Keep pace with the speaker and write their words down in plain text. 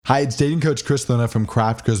Hi, it's dating coach Chris Luna from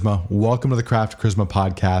Craft Charisma. Welcome to the Craft Charisma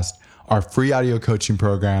podcast, our free audio coaching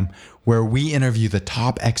program where we interview the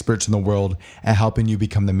top experts in the world at helping you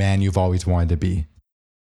become the man you've always wanted to be.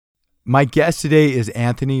 My guest today is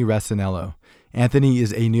Anthony Resinello. Anthony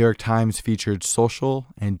is a New York Times featured social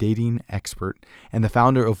and dating expert and the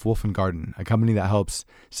founder of Wolf and Garden, a company that helps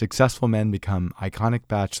successful men become iconic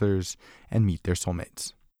bachelors and meet their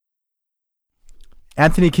soulmates.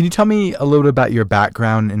 Anthony, can you tell me a little bit about your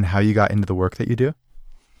background and how you got into the work that you do?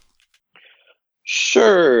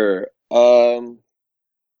 Sure.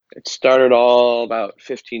 It started all about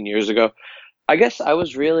 15 years ago. I guess I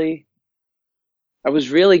was really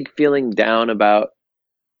feeling down about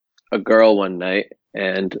a girl one night,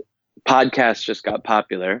 and podcasts just got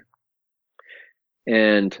popular.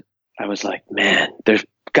 And I was like, man, there's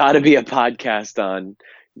got to be a podcast on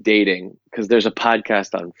dating because there's a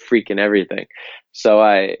podcast on freaking everything. So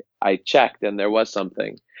I checked and there was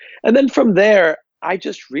something. And then from there, I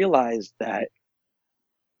just realized that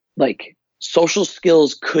like social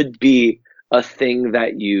skills could be a thing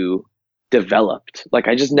that you developed. Like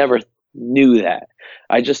I just never knew that.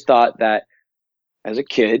 I just thought that as a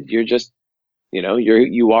kid, you're just,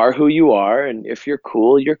 you are who you are. And if you're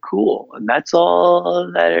cool, you're cool. And that's all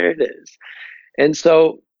that it is. And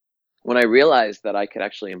so when I realized that I could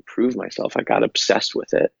actually improve myself, I got obsessed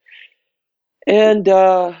with it. And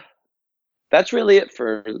that's really it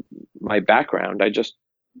for my background. I just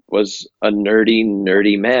was a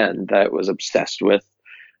nerdy man that was obsessed with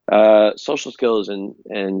social skills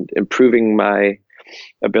and improving my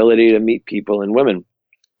ability to meet people and women.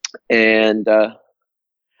 And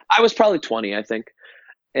I was probably 20, I think.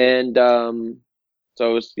 And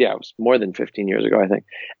so it was more than 15 years ago, I think.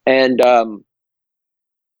 And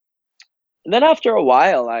then after a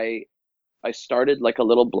while, I started like a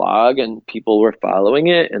little blog and people were following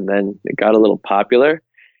it, and then it got a little popular.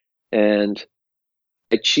 And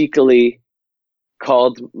I cheekily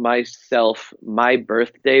called myself My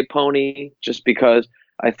Birthday Pony just because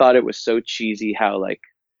I thought it was so cheesy how like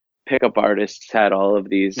pickup artists had all of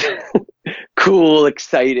these cool,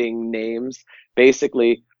 exciting names,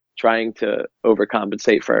 basically trying to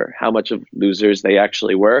overcompensate for how much of losers they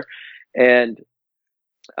actually were. And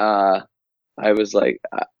I was like,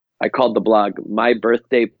 I called the blog My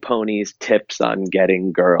Birthday Pony's Tips on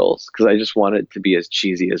Getting Girls because I just wanted it to be as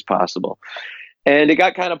cheesy as possible. And it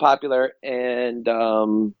got kind of popular. And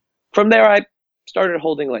from there, I started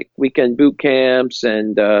holding like weekend boot camps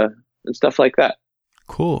and stuff like that.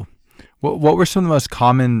 Cool. What were some of the most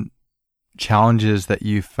common challenges that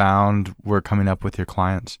you found were coming up with your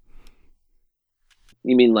clients?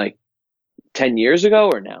 You mean like 10 years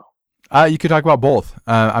ago or now? You could talk about both.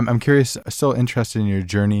 I'm curious, still interested in your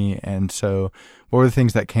journey. And so what were the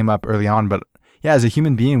things that came up early on? But yeah, as a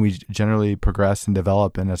human being, we generally progress and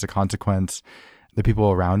develop. And as a consequence, the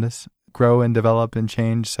people around us grow and develop and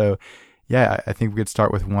change. So yeah, I think we could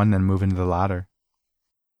start with one and move into the latter.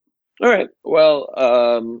 All right. Well,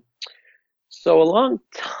 so a long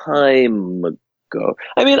time ago,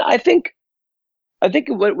 I mean, I think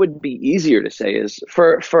what would be easier to say is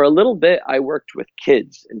for a little bit, I worked with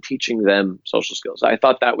kids and teaching them social skills. I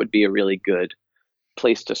thought that would be a really good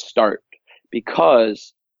place to start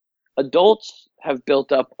because adults have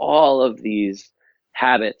built up all of these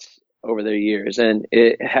habits over their years, and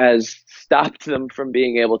it has stopped them from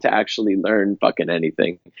being able to actually learn fucking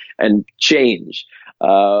anything and change.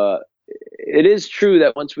 It is true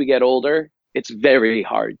that once we get older, it's very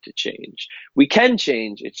hard to change. We can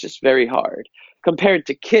change, it's just very hard compared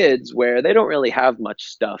to kids where they don't really have much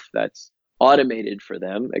stuff that's automated for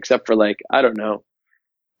them except for like, I don't know,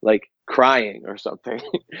 like crying or something.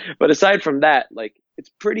 But aside from that, like it's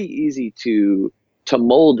pretty easy to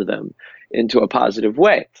mold them into a positive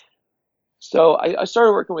way. So I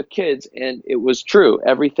started working with kids and it was true.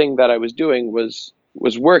 Everything that I was doing was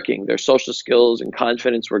working. Their social skills and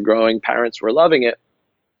confidence were growing. Parents were loving it.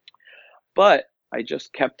 But I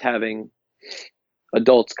just kept having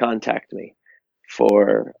adults contact me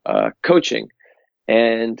for coaching.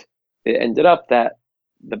 And it ended up that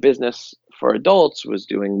the business for adults was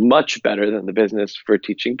doing much better than the business for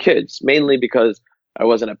teaching kids, mainly because I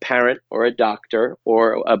wasn't a parent or a doctor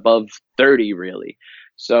or above 30 really.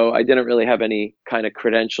 So I didn't really have any kind of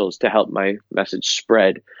credentials to help my message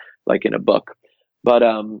spread like in a book. But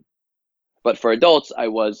for adults, I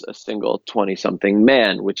was a single 20-something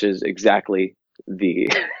man, which is exactly the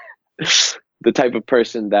the type of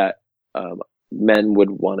person that men would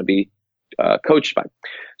want to be coached by.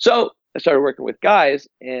 So I started working with guys,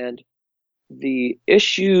 and the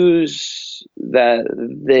issues that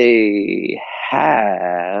they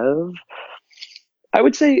have I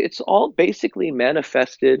would say it's all basically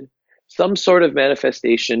manifested, some sort of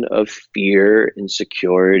manifestation of fear,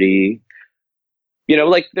 insecurity.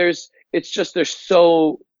 Like it's just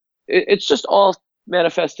all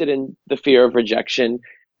manifested in the fear of rejection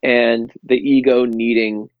and the ego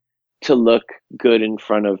needing to look good in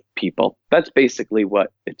front of people. That's basically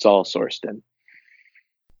what it's all sourced in.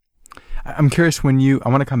 I'm curious I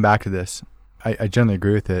want to come back to this. I generally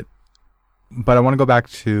agree with it, but I want to go back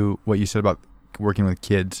to what you said about working with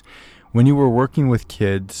kids. When you were working with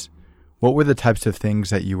kids, what were the types of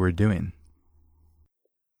things that you were doing?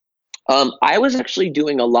 I was actually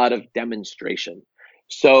doing a lot of demonstration.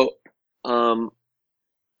 So um,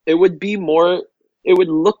 it would be more, it would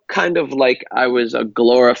look kind of like I was a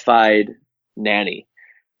glorified nanny.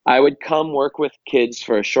 I would come work with kids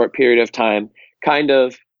for a short period of time, kind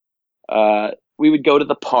of, we would go to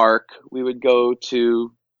the park, we would go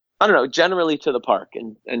to, I don't know, generally to the park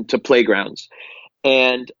and to playgrounds.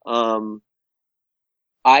 And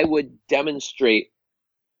I would demonstrate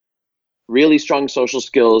really strong social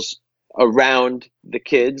skills around the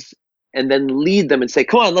kids and then lead them and say,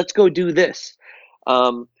 come on, let's go do this.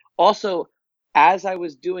 Also, as I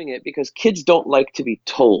was doing it, because kids don't like to be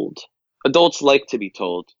told, adults like to be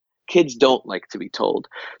told, kids don't like to be told.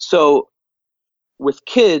 So with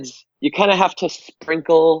kids, you kind of have to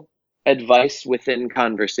sprinkle advice within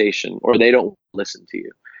conversation or they don't listen to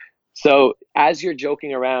you. So as you're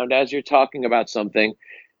joking around, as you're talking about something,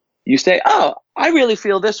 you say, oh, I really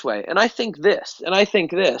feel this way, and I think this, and I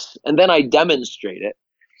think this, and then I demonstrate it.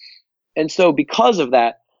 And so because of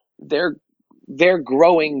that, they're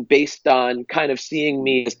growing based on kind of seeing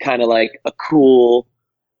me as kind of like a cool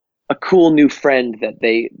new friend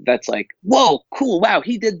that's like, whoa, cool, wow,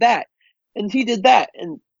 he did that, and he did that,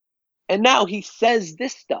 and now he says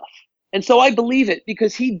this stuff. And so I believe it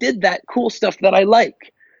because he did that cool stuff that I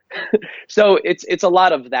like. So it's a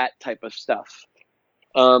lot of that type of stuff.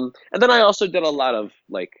 And then I also did a lot of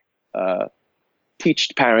teach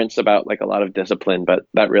parents about like a lot of discipline, but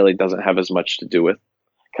that really doesn't have as much to do with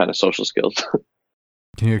kind of social skills.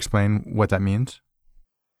 Can you explain what that means?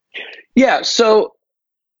 Yeah. So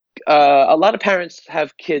a lot of parents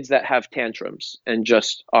have kids that have tantrums and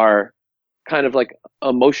just are kind of like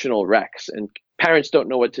emotional wrecks, and parents don't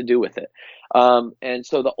know what to do with it. And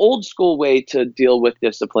so the old school way to deal with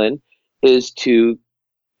discipline is to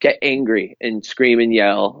get angry and scream and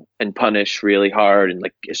yell and punish really hard, and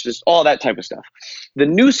like it's just all that type of stuff. The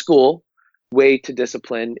new school way to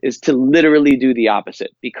discipline is to literally do the opposite,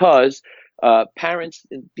 because parents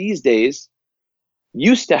these days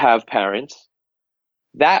used to have parents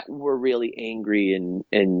that were really angry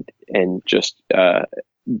and just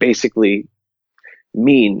basically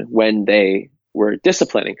mean when they were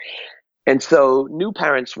disciplining. And so new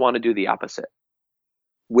parents want to do the opposite,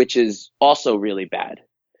 which is also really bad,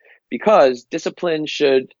 because discipline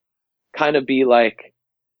should kind of be like,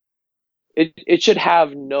 it should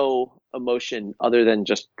have no emotion other than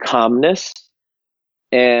just calmness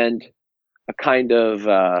and a kind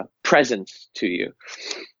of presence to you,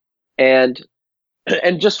 and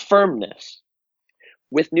and just firmness.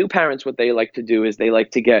 With new parents, what they like to do is they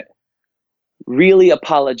like to get really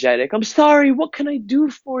apologetic. I'm sorry, what can I do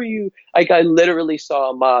for you? Like I literally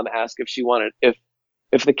saw a mom ask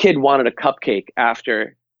if the kid wanted a cupcake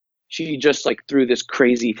after she just like threw this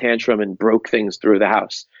crazy tantrum and broke things through the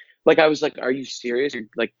house. Like I was like, are you serious? You're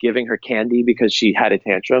like giving her candy because she had a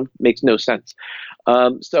tantrum? Makes no sense.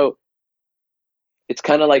 So it's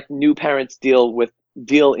kind of like new parents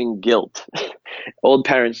deal in guilt. Old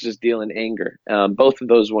parents just deal in anger. Both of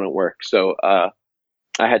those wouldn't work. So I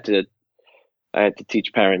had to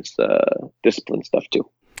teach parents discipline stuff too.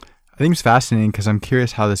 I think it's fascinating because I'm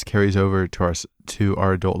curious how this carries over to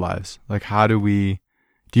our adult lives. Like,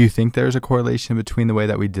 do you think there's a correlation between the way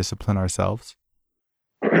that we discipline ourselves?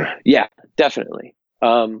 Yeah, definitely.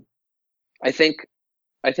 I think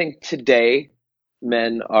today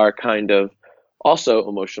men are kind of also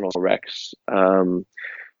emotional wrecks, and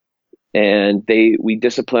we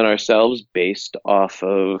discipline ourselves based off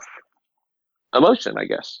of emotion, I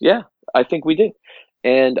guess. Yeah, I think we do,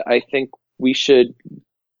 and I think we should.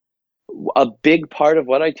 A big part of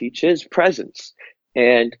what I teach is presence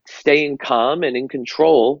and staying calm and in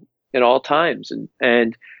control in all times,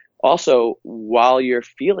 and also while you're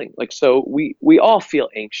feeling like, so we all feel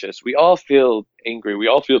anxious, we all feel angry, we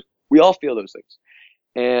all feel those things.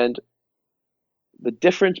 And the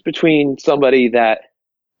difference between somebody that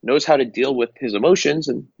knows how to deal with his emotions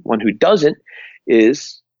and one who doesn't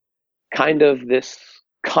is kind of this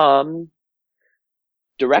calm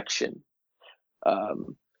direction.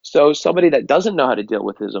 So somebody that doesn't know how to deal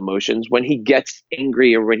with his emotions, when he gets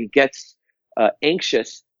angry or when he gets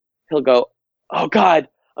anxious, he'll go, "Oh God,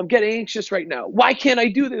 I'm getting anxious right now. Why can't I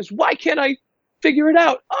do this? Why can't I figure it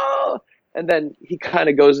out? Oh!" And then he kind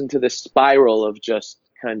of goes into this spiral of just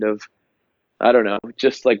kind of, I don't know,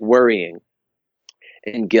 just like worrying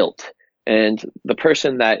and guilt. And the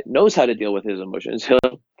person that knows how to deal with his emotions,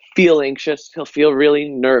 he'll feel anxious, he'll feel really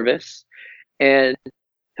nervous, and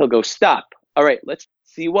he'll go, "Stop. All right, let's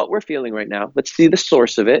see what we're feeling right now. Let's see the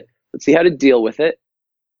source of it. Let's see how to deal with it.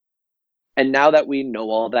 And now that we know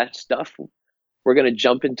all that stuff, we're going to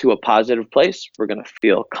jump into a positive place. We're going to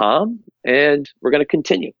feel calm, and we're going to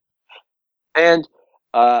continue." And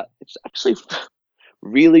it's actually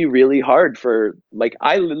really, really hard for, like,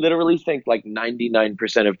 I literally think like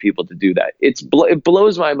 99% of people to do that. It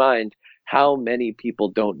blows my mind how many people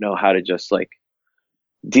don't know how to just like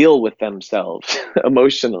deal with themselves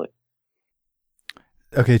emotionally.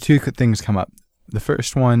 Okay, two things come up. The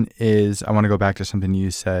first one is I want to go back to something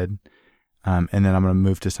you said, and then I'm going to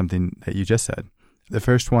move to something that you just said. The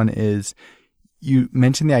first one is you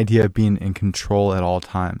mentioned the idea of being in control at all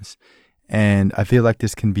times. And I feel like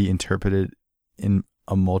this can be interpreted in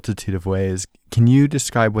a multitude of ways. Can you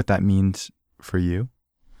describe what that means for you?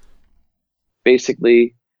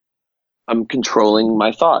 Basically, I'm controlling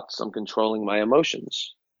my thoughts. I'm controlling my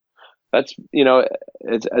emotions. That's,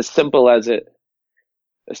 it's as simple as it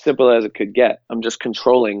could get. I'm just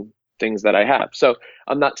controlling things that I have. So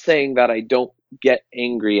I'm not saying that I don't get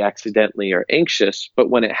angry accidentally or anxious, but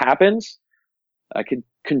when it happens, I could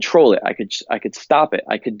control it. I could stop it.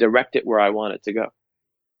 I could direct it where I want it to go.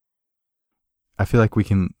 I feel like we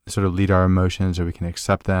can sort of lead our emotions, or we can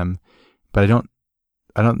accept them, but I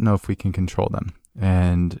don't know if we can control them.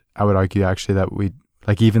 And I would argue actually that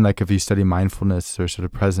even like if you study mindfulness or sort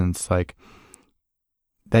of presence, like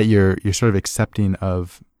that you're sort of accepting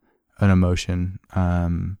of an emotion.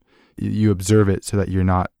 You observe it so that you're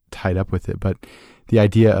not tied up with it. But the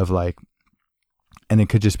idea of like, and it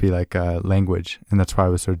could just be like language. And that's why I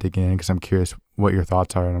was sort of digging in, because I'm curious what your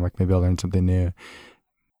thoughts are. And I'm like, maybe I'll learn something new.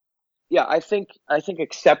 Yeah, I think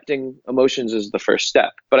accepting emotions is the first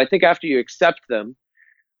step. But I think after you accept them,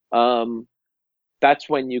 that's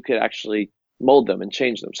when you could actually mold them and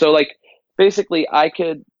change them. So like basically I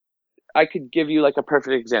could give you like a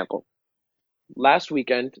perfect example. Last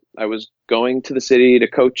weekend, I was going to the city to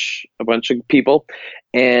coach a bunch of people.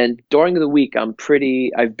 And during the week,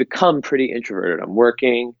 I've become pretty introverted. I'm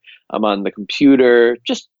working, I'm on the computer,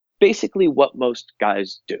 just basically what most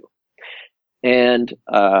guys do. And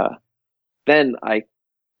then I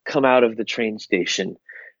come out of the train station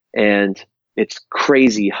and it's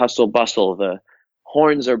crazy hustle bustle. The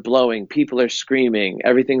horns are blowing, people are screaming,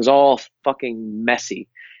 everything's all fucking messy.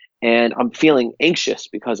 And I'm feeling anxious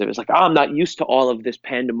because it was like, oh, I'm not used to all of this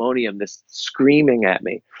pandemonium, this screaming at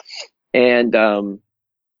me. And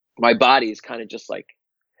my body is kind of just like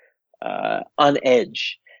on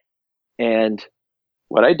edge. And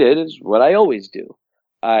what I did is what I always do.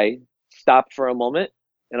 I stopped for a moment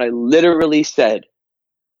and I literally said,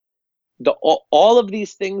 all of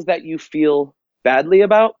these things that you feel badly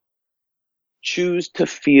about, choose to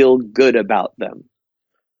feel good about them.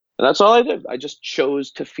 And that's all I did. I just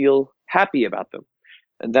chose to feel happy about them.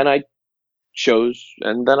 And then I was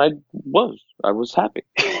happy.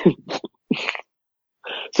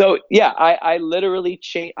 So yeah, I literally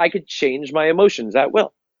I could change my emotions at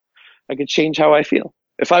will. I could change how I feel.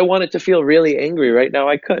 If I wanted to feel really angry right now,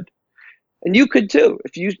 I could. And you could too.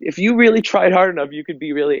 If you really tried hard enough, you could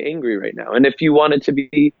be really angry right now. And if you wanted to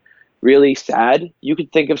be really sad, you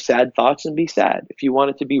could think of sad thoughts and be sad. If you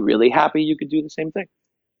wanted to be really happy, you could do the same thing.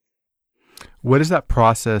 What is that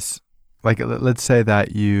process like? Let's say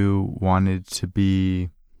that you wanted to be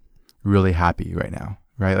really happy right now,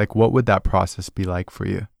 right? Like, what would that process be like for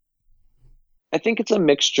you? I think it's a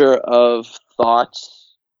mixture of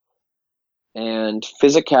thoughts and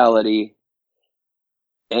physicality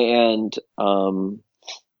and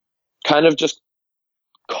kind of just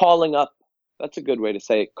calling up. That's a good way to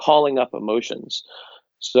say it, calling up emotions.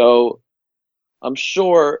 So I'm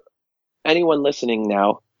sure anyone listening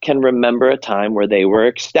now can remember a time where they were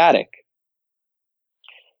ecstatic.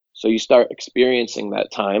 So you start experiencing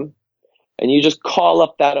that time and you just call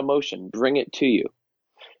up that emotion, bring it to you.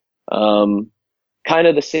 Kind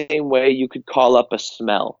of the same way you could call up a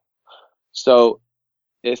smell. So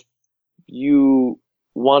if you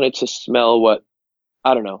wanted to smell what,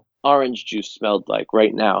 I don't know, orange juice smelled like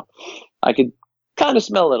right now, I could kind of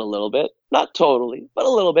smell it a little bit, not totally, but a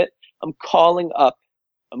little bit. I'm calling up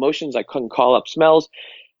emotions. I couldn't call up smells.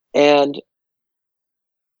 And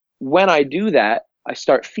when I do that, I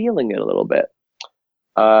start feeling it a little bit.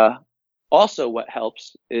 Also, what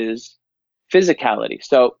helps is physicality.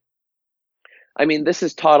 So I mean, this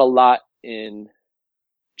is taught a lot in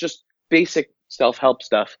just basic self-help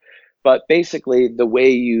stuff, but basically the way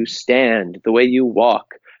you stand, the way you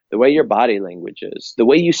walk, the way your body language is, the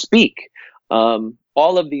way you speak,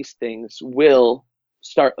 all of these things will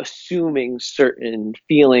start assuming certain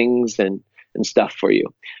feelings and stuff for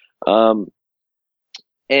you.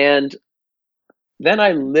 And then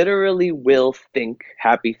I literally will think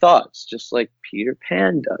happy thoughts, just like Peter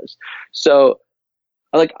Pan does. So,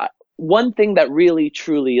 like, one thing that really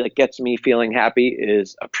truly like gets me feeling happy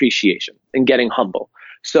is appreciation and getting humble.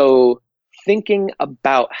 So, thinking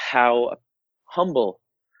about how humble,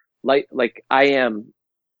 like I am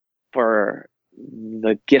for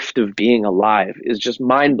the gift of being alive, is just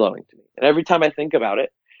mind blowing to me. And every time I think about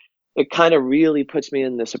it, it kind of really puts me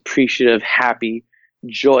in this appreciative, happy,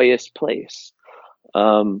 joyous place.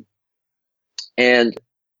 And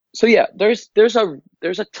so yeah, there's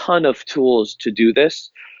a ton of tools to do this,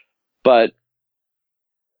 but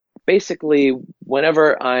basically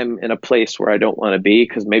whenever I'm in a place where I don't want to be,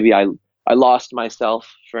 because maybe I lost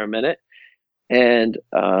myself for a minute, and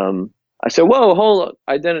I said, whoa, hold on,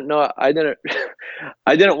 I didn't I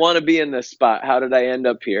didn't want to be in this spot. How did I end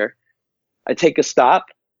up here? I take a stop,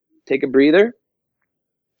 take a breather,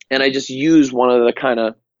 and I just use one of the kind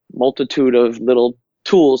of multitude of little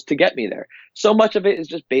tools to get me there. So much of it is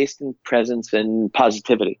just based in presence and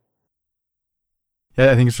positivity.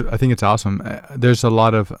 Yeah, I think it's awesome. There's a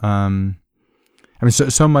lot of I mean,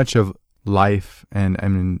 so much of life, and I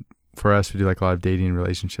mean, for us, we do like a lot of dating and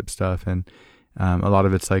relationship stuff, and a lot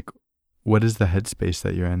of it's like, what is the headspace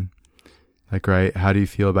that you're in? Like, right, how do you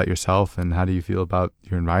feel about yourself, and how do you feel about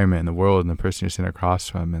your environment and the world and the person you're sitting across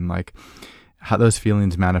from, and like how those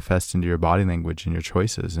feelings manifest into your body language and your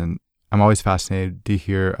choices. And I'm always fascinated to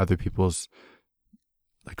hear other people's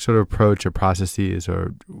like sort of approach or processes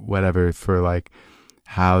or whatever for like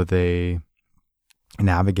how they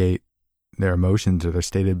navigate their emotions or their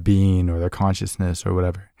state of being or their consciousness or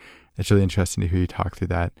whatever. It's really interesting to hear you talk through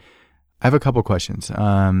that. I have a couple questions.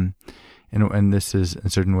 And this is in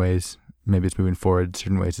certain ways, maybe it's moving forward,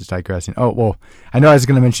 certain ways it's digressing. Oh, well, I know I was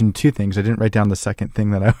going to mention two things. I didn't write down the second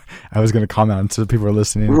thing that I was going to comment on. So people are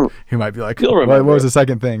listening who might be like, what was the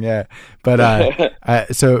second thing? Yeah.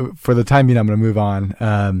 But so for the time being, I'm going to move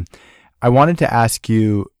on. I wanted to ask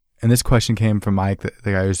you, and this question came from Mike,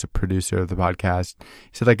 the guy who's a producer of the podcast.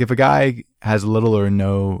 He said, like, if a guy has little or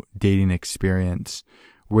no dating experience,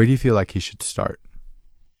 where do you feel like he should start?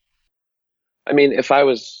 I mean, if I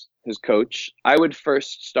was his coach, I would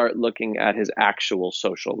first start looking at his actual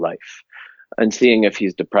social life and seeing if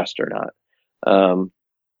he's depressed or not.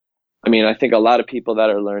 I mean, I think a lot of people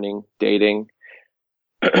that are learning dating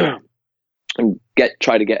and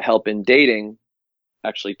try to get help in dating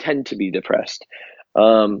actually tend to be depressed.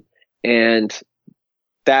 And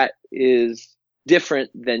that is different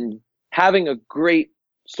than having a great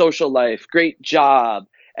social life, great job,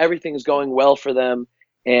 everything's going well for them,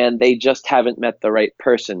 and they just haven't met the right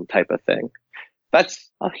person type of thing. That's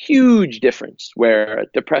a huge difference, where a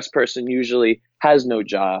depressed person usually has no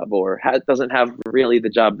job or doesn't have really the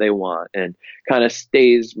job they want and kind of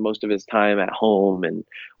stays most of his time at home and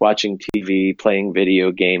watching TV, playing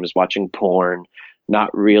video games, watching porn,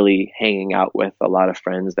 not really hanging out with a lot of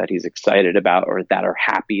friends that he's excited about or that are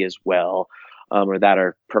happy as well, or that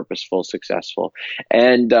are purposeful, successful.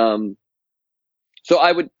 And so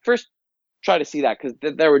I would first try to see that, because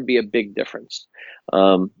there would be a big difference.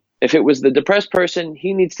 If it was the depressed person,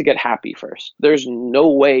 he needs to get happy first. There's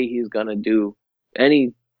no way he's going to do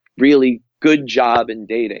any really good job in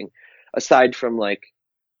dating aside from, like,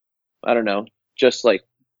 I don't know, just like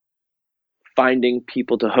finding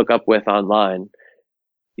people to hook up with online,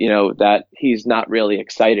 that he's not really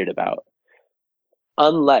excited about,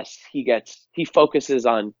 unless he focuses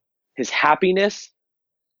on his happiness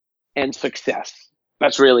and success.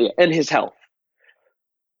 That's really it. And his health.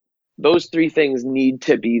 Those three things need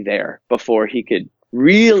to be there before he could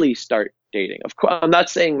really start dating. Of course, I'm not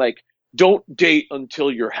saying like don't date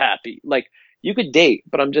until you're happy. Like, you could date,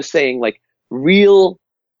 but I'm just saying, like, real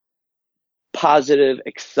positive,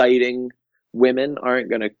 exciting women aren't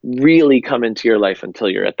going to really come into your life until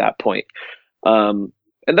you're at that point. And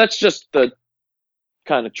that's just the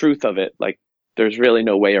kind of truth of it. Like, there's really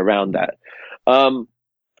no way around that.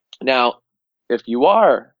 Now, if you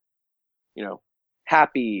are,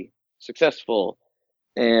 happy, successful,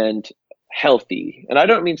 and healthy, and I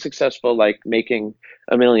don't mean successful like making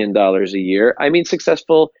 $1 million a year. I mean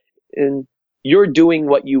successful in you're doing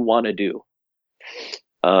what you want to do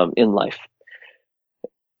in life.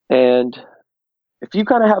 And if you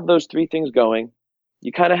kind of have those three things going,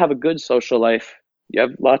 you kind of have a good social life, you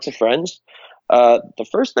have lots of friends, the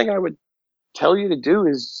first thing I would tell you to do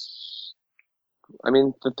is, I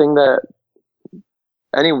mean, the thing that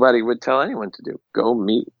anybody would tell anyone to do: go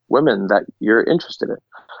meet women that you're interested in.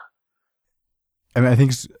 I mean, I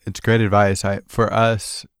think it's great advice. For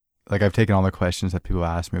us, like I've taken all the questions that people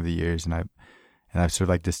ask me over the years, and I've sort of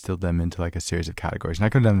like distilled them into like a series of categories. And I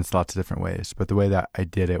could have done this lots of different ways, but the way that I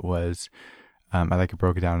did it was, I like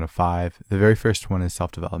broke it down into 5. The very first one is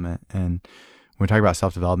self-development. And when we talk about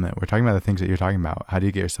self-development, we're talking about the things that you're talking about. How do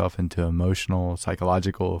you get yourself into emotional,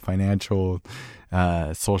 psychological, financial,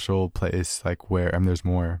 social place, like where, I mean, there's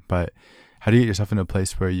more, but how do you get yourself into a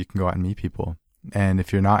place where you can go out and meet people? And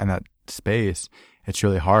if you're not in that space, it's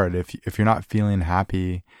really hard. If you're not feeling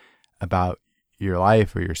happy about your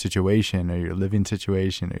life or your situation or your living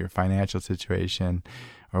situation or your financial situation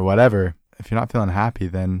or whatever, if you're not feeling happy,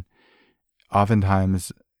 then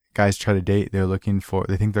oftentimes guys try to date. They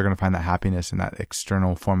think they're going to find that happiness in that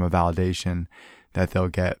external form of validation that they'll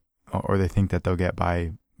get, or they think that they'll get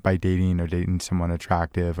by dating or dating someone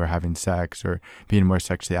attractive or having sex or being more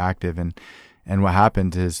sexually active. And what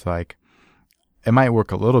happens is like, it might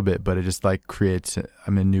work a little bit, but it just like creates,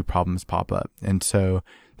 new problems pop up. And so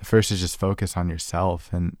the first is just focus on yourself.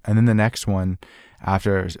 And then the next one,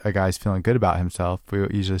 after a guy's feeling good about himself, we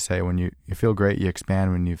usually say when you feel great, you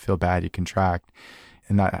expand. When you feel bad, you contract.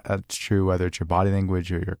 And that's true whether it's your body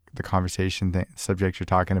language or the conversation subject you're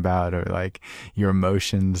talking about, or like your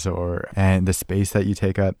emotions and the space that you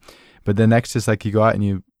take up. But the next is like you go out and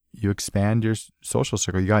you expand your social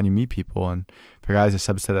circle. You go out and you meet people. And for guys, a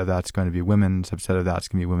subset of that's going to be women. A subset of that's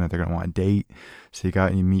going to be women that they're going to want to date. So you go out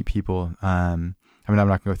and you meet people. I'm not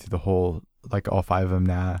going to go through the whole, like all 5 of them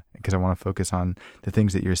now, because I want to focus on the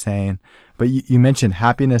things that you're saying. But you mentioned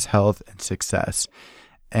happiness, health, and success.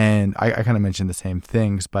 And I kind of mentioned the same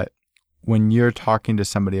things, but when you're talking to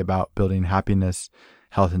somebody about building happiness,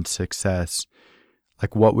 health, and success,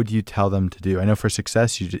 like what would you tell them to do? I know for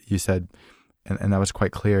success, you said, and that was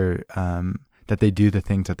quite clear, that they do the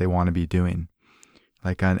things that they want to be doing.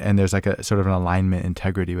 Like, and there's like a sort of an alignment,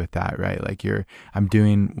 integrity with that, right? Like I'm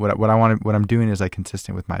doing what I want. What I'm doing is like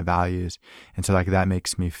consistent with my values, and so like that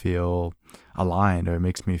makes me feel aligned, or it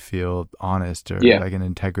makes me feel honest, or like an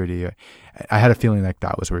integrity. I had a feeling like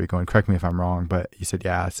that was where you're going. Correct me if I'm wrong, but you said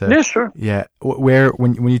yeah. So yeah, sure. Yeah,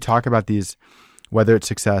 when you talk about these, whether it's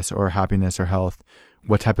success or happiness or health,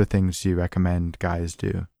 what type of things do you recommend guys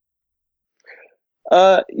do?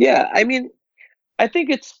 Yeah, I mean, I think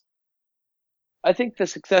the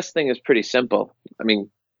success thing is pretty simple. I mean,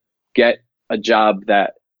 get a job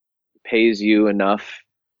that pays you enough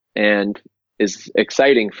and is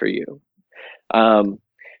exciting for you. I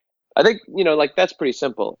think, like that's pretty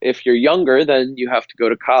simple. If you're younger, then you have to go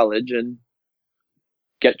to college and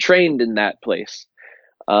get trained in that place.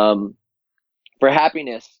 For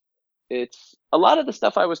happiness, it's a lot of the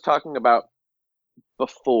stuff I was talking about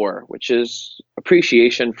before, which is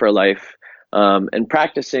appreciation for life, and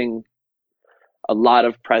practicing a lot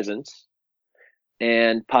of presence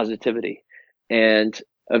and positivity. And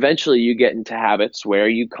eventually you get into habits where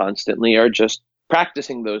you constantly are just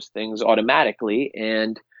practicing those things automatically,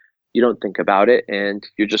 and you don't think about it, and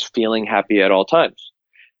you're just feeling happy at all times.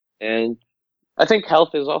 And I think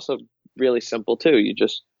health is also really simple too. You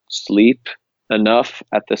just sleep enough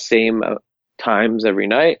at the same times every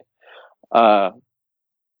night,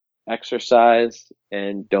 exercise,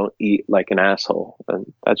 and don't eat like an asshole.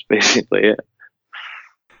 And that's basically it.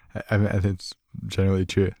 I think it's generally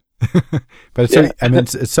true. But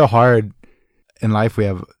it's so hard in life. We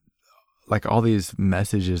have like all these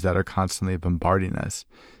messages that are constantly bombarding us.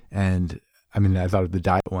 And I mean, I thought of the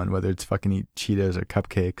diet one, whether it's fucking eat Cheetos or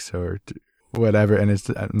cupcakes or whatever. And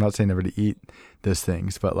I'm not saying never to eat those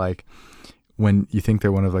things, but like when you think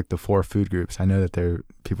they're one of like the 4 food groups, I know that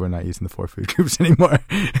people are not using the 4 food groups anymore.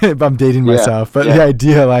 If I'm dating myself, but the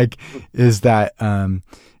idea like is that,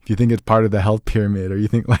 if you think it's part of the health pyramid, or you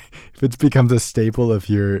think like if it becomes a staple of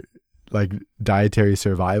your like dietary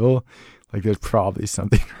survival, like there's probably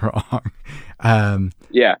something wrong. I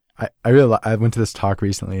went to this talk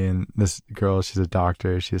recently, and this girl, she's a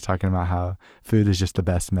doctor. She was talking about how food is just the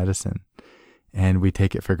best medicine, and we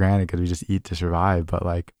take it for granted because we just eat to survive. But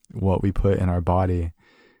like what we put in our body,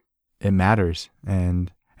 it matters.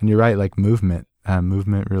 And you're right. Like movement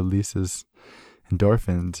releases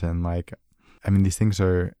endorphins, and like, I mean, these things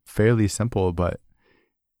are fairly simple, but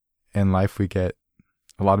in life we get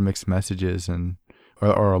a lot of mixed messages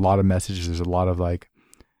or a lot of messages. There's a lot of like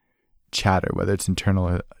chatter, whether it's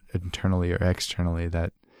internally or externally,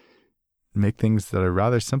 that make things that are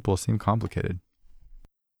rather simple seem complicated.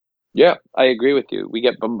 Yeah, I agree with you. We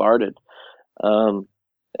get bombarded.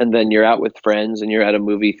 and then you're out with friends and you're at a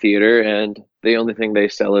movie theater and the only thing they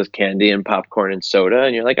sell is candy and popcorn and soda,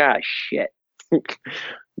 and you're like, ah, shit.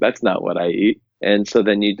 That's not what I eat. And so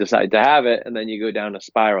then you decide to have it, and then you go down a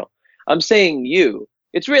spiral. I'm saying you.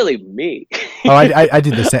 It's really me. Oh, I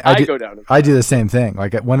do the same. I go down a I do spiral. the same thing.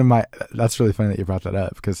 Like one of my, that's really funny that you brought that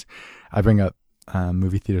up because I bring up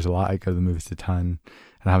movie theaters a lot. I go to the movies a ton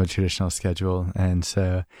and I have a traditional schedule. And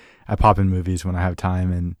so I pop in movies when I have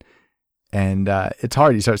time and it's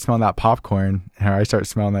hard. You start smelling that popcorn, or I start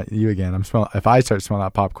smelling that you again. If I start smelling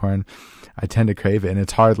that popcorn, I tend to crave it. And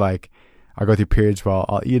it's hard. Like I'll go through periods where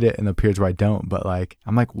I'll eat it and the periods where I don't. But like,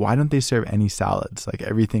 I'm like, why don't they serve any salads? Like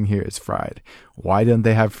everything here is fried. Why don't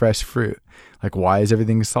they have fresh fruit? Like, why is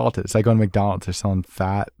everything salted? It's like going to McDonald's, they're selling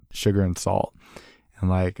fat, sugar, and salt. And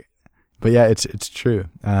like, but yeah, it's true.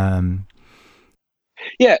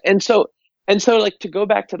 Yeah, and so like to go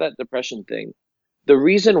back to that depression thing, the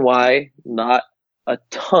reason why not a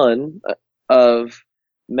ton of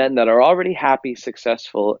men that are already happy,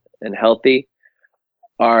 successful, and healthy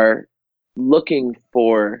are looking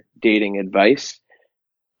for dating advice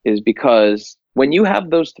is because when you have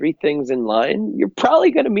those three things in line, you're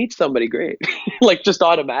probably going to meet somebody great, like just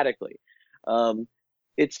automatically. Um,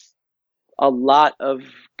 it's a lot of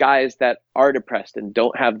guys that are depressed and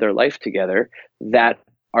don't have their life together that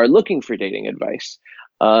are looking for dating advice.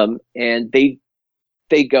 And they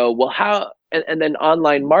go, well, how? And then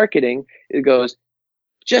online marketing, it goes,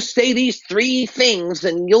 just say these three things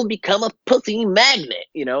and you'll become a pussy magnet,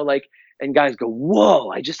 like, and guys go,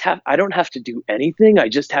 whoa, I don't have to do anything. I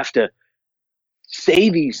just have to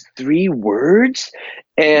say these three words.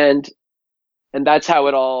 And that's how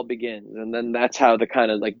it all begins. And then that's how the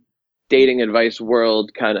kind of like dating advice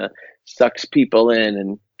world kind of sucks people in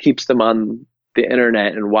and keeps them on the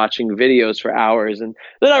internet and watching videos for hours. And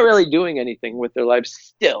they're not really doing anything with their lives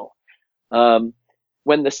still.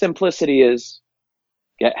 When the simplicity is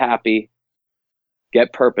get happy,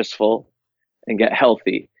 get purposeful, and get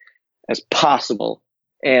healthy as possible.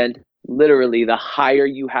 And literally, the higher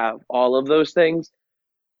you have all of those things,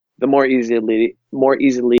 the more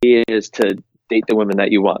easily it is to date the women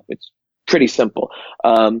that you want. It's pretty simple.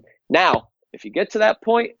 Now, if you get to that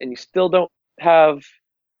point and you still don't have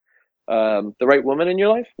the right woman in your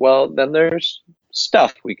life, well, then there's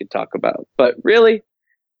stuff we could talk about. But really,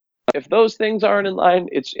 if those things aren't in line,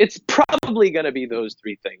 it's probably going to be those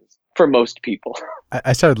three things for most people.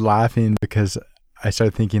 I started laughing because I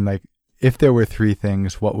started thinking like, if there were three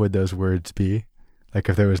things, what would those words be? Like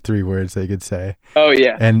if there was three words they could say. Oh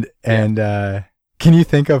yeah. And can you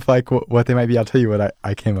think of like what they might be? I'll tell you what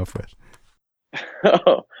I came up with.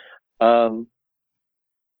 Oh,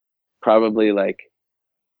 probably like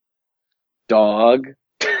dog,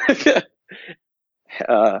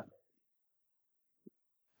 uh,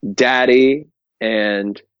 daddy,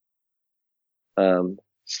 and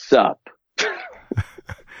sup.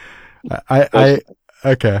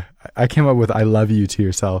 Okay. I came up with I love you to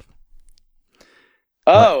yourself.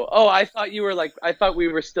 Oh, I thought you were like, I thought we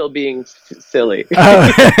were still being silly.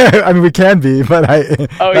 I mean, we can be, but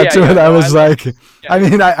that's yeah, what no, I was like. yeah. I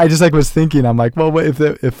mean, I just like was thinking, I'm like, well, what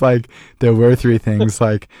if like there were three things,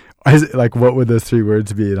 like, what would those three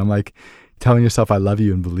words be? And I'm like, telling yourself I love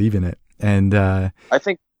you and believe in it. And, I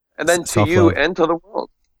think, and then to self-love. You and to the world.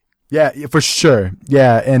 Yeah, for sure.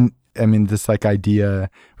 Yeah. And I mean, this like idea,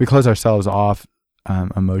 we close ourselves off,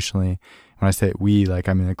 emotionally. When I say we, like,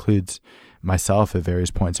 I mean, it includes myself at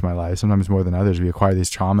various points in my life, sometimes more than others. We acquire these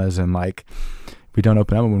traumas and like we don't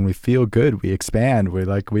open up. When we feel good, we expand.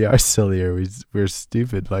 We are sillier. We're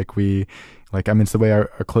stupid. I mean, it's the way our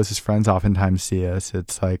closest friends oftentimes see us.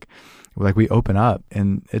 It's like we open up,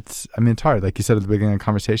 and it's hard. Like you said at the beginning of the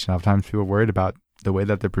conversation, oftentimes people are worried about the way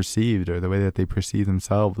that they're perceived or the way that they perceive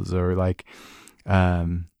themselves, or like,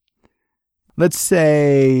 let's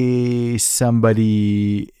say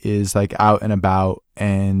somebody is like out and about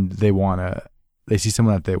and they see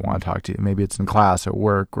someone that they want to talk to. Maybe it's in class or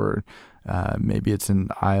work, or maybe it's in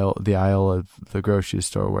the aisle of the grocery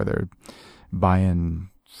store where they're buying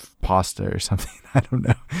pasta or something. I don't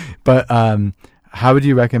know. But how would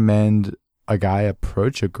you recommend a guy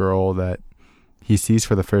approach a girl that he sees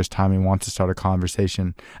for the first time and wants to start a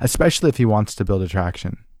conversation, especially if he wants to build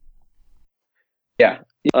attraction? Yeah.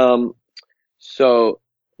 So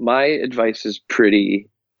my advice is pretty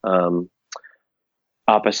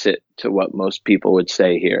opposite to what most people would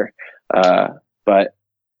say here. But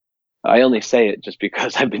I only say it just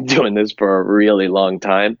because I've been doing this for a really long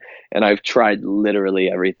time and I've tried literally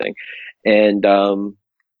everything. And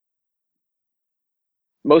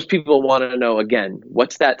most people want to know, again,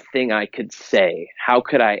 what's that thing I could say? How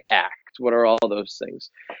could I act? What are all those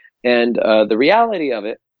things? And the reality of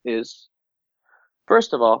it is,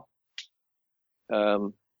 first of all,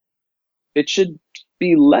 um, it should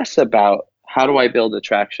be less about how do I build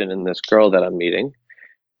attraction in this girl that I'm meeting,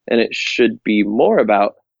 and it should be more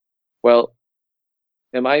about, well,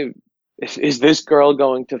 am I is this girl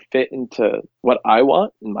going to fit into what I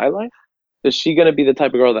want in my life? Is she going to be the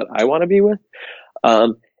type of girl that I want to be with?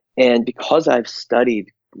 Um, and because I've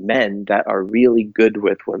studied men that are really good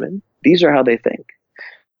with women, these are how they think.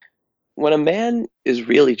 When a man is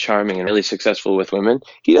really charming and really successful with women,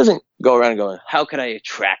 he doesn't go around going, how can I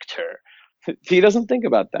attract her? He doesn't think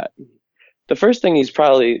about that. The first thing he's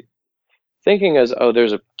probably thinking is, oh,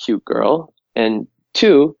 there's a cute girl. And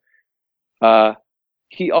two, uh,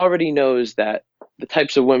 he already knows that the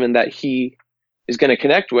types of women that he is going to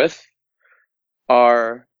connect with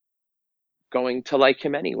are going to like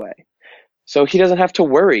him anyway. So he doesn't have to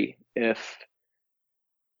worry if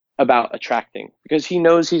about attracting, because he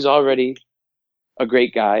knows he's already a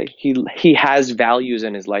great guy. He has values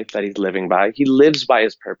in his life that he's living by. He lives by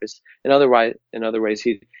his purpose. In other ways,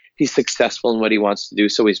 he's successful in what he wants to do,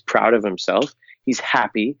 so he's proud of himself. He's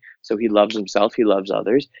happy, so he loves himself. He loves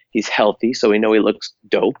others. He's healthy, so we know he looks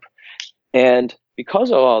dope. And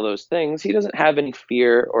because of all those things, he doesn't have any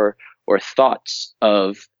fear or thoughts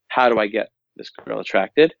of how do I get this girl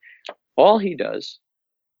attracted. All he does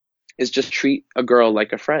is just treat a girl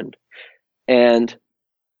like a friend. And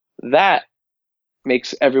that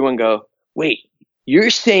makes everyone go, wait, you're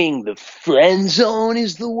saying the friend zone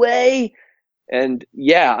is the way? And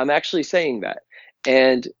yeah, I'm actually saying that.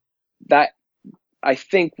 And that, I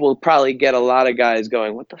think, will probably get a lot of guys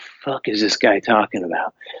going, what the fuck is this guy talking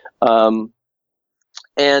about?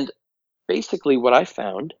 And basically what I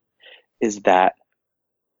found is that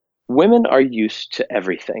women are used to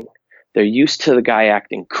everything. They're used to the guy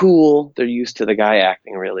acting cool. They're used to the guy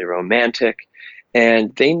acting really romantic.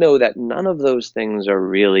 And they know that none of those things are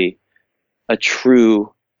really a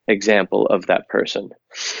true example of that person.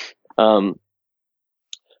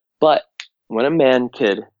 But when a man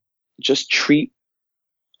could just treat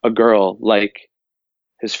a girl like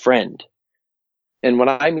his friend, and what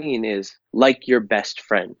I mean is like your best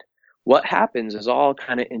friend, what happens is all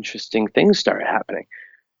kind of interesting things start happening.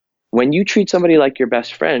 When you treat somebody like your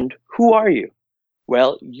best friend, who are you?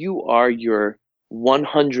 Well, you are your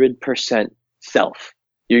 100% self.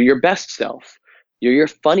 You're your best self. You're your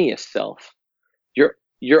funniest self.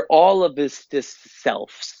 You're all of this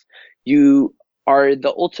selves. You are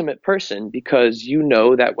the ultimate person because you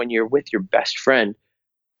know that when you're with your best friend,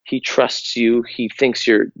 he trusts you. He thinks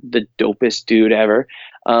you're the dopest dude ever.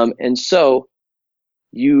 And so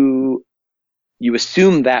you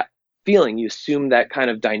assume that feeling, you assume that kind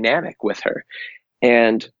of dynamic with her.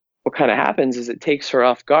 And what kind of happens is it takes her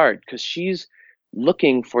off guard because she's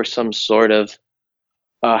looking for some sort of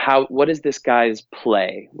what is this guy's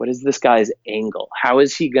play? What is this guy's angle? How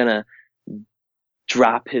is he gonna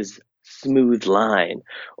drop his smooth line?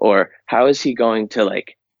 Or how is he going to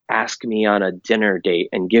like ask me on a dinner date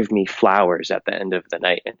and give me flowers at the end of the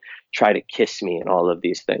night and try to kiss me and all of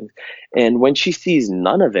these things? And when she sees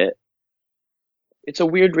none of it, it's a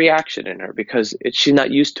weird reaction in her because she's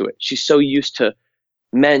not used to it. She's so used to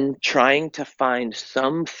men trying to find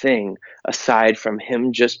something aside from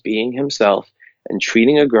him just being himself and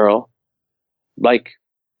treating a girl like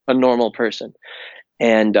a normal person.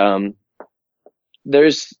 And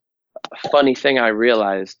there's a funny thing I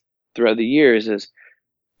realized throughout the years is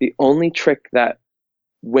the only trick that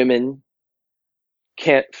women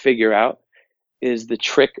can't figure out is the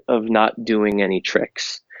trick of not doing any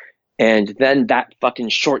tricks. And then that fucking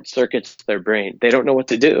short circuits their brain. They don't know what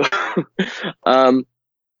to do.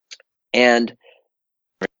 And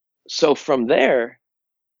so from there,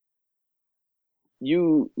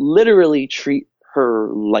 you literally treat her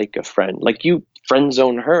like a friend, like you friend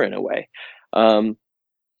zone her in a way.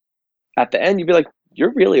 At the end, you'd be like,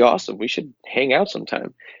 you're really awesome. We should hang out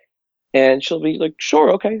sometime. And she'll be like,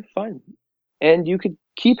 sure, okay, fine. And you could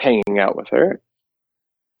keep hanging out with her.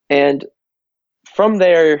 And from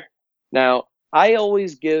there, now, I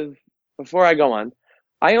always give, before I go on,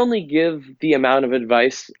 I only give the amount of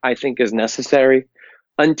advice I think is necessary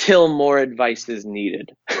until more advice is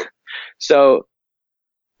needed. So,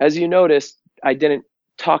 as you noticed, I didn't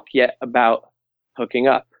talk yet about hooking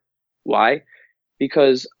up. Why?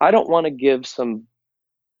 Because I don't want to give some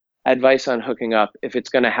advice on hooking up if it's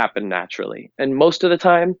going to happen naturally. And most of the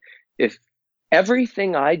time, if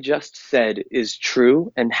everything I just said is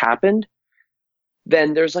true and happened,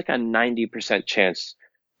 then there's like a 90% chance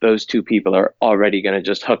those two people are already going to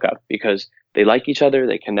just hook up because they like each other,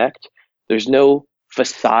 they connect. There's no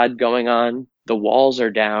facade going on. The walls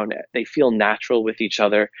are down. They feel natural with each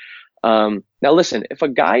other. Now listen, if a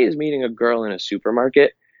guy is meeting a girl in a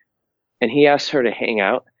supermarket and he asks her to hang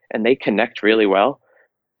out and they connect really well,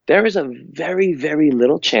 there is a very, very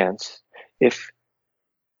little chance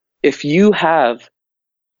if you have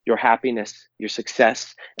your happiness, your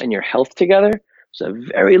success, and your health together, there's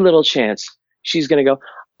a very little chance she's going to go,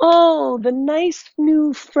 oh, the nice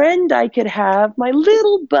new friend I could have, my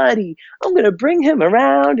little buddy. I'm going to bring him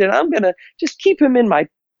around and I'm going to just keep him in my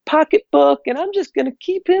pocketbook and I'm just going to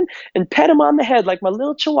keep him and pet him on the head like my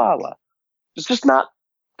little chihuahua. It's just not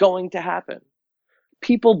going to happen.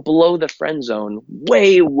 People blow the friend zone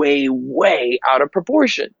way, way, way out of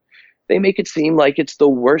proportion. They make it seem like it's the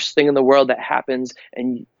worst thing in the world that happens,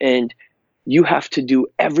 and you have to do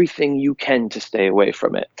everything you can to stay away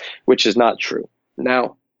from it, which is not true.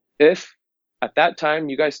 Now, if at that time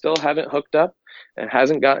you guys still haven't hooked up and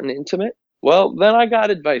hasn't gotten intimate, well, then I got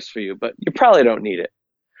advice for you, but you probably don't need it.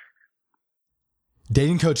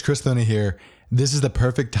 Dating coach Chris Luna here. This is the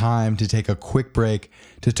perfect time to take a quick break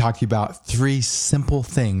to talk to you about 3 simple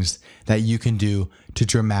things that you can do to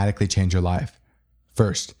dramatically change your life.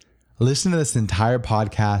 First, listen to this entire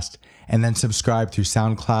podcast and then subscribe through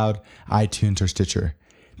SoundCloud, iTunes, or Stitcher.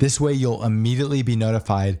 This way you'll immediately be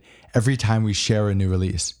notified every time we share a new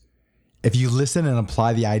release. If you listen and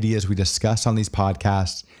apply the ideas we discuss on these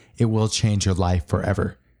podcasts, it will change your life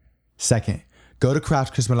forever. Second, go to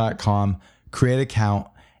craftcharisma.com, create an account,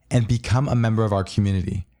 and become a member of our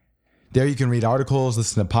community. There you can read articles,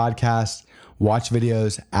 listen to podcasts, watch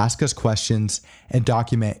videos, ask us questions, and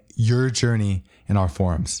document your journey in our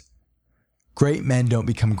forums. Great men don't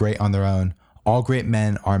become great on their own. All great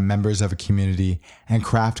men are members of a community, and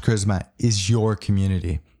Craft Charisma is your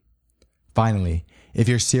community. Finally, if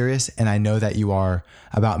you're serious, and I know that you are,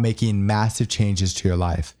 about making massive changes to your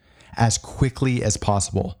life as quickly as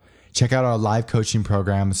possible, check out our live coaching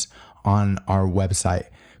programs on our website.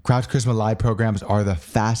 Craft Charisma live programs are the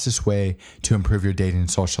fastest way to improve your dating and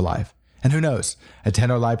social life. And who knows,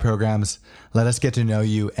 attend our live programs, let us get to know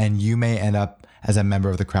you, and you may end up as a member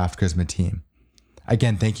of the Craft Charisma team.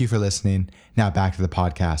 Again, thank you for listening. Now back to the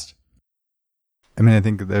podcast. I mean, I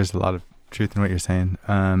think there's a lot of truth in what you're saying.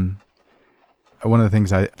 One of the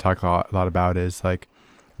things I talk a lot about is like,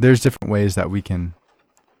 there's different ways that we can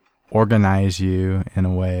organize you in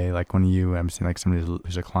a way, like when I'm saying like somebody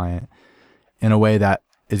who's a client, in a way that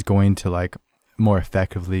is going to like more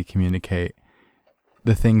effectively communicate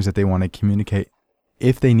the things that they want to communicate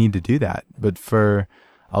if they need to do that. But for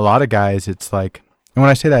a lot of guys, it's like, and when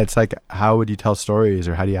I say that, it's like, how would you tell stories,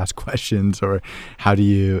 or how do you ask questions, or how do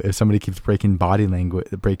you, if somebody keeps breaking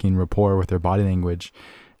rapport with their body language,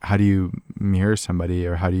 how do you mirror somebody,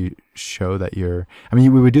 or how do you show that we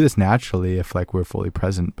would do this naturally if like we're fully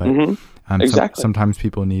present, but Exactly. Sometimes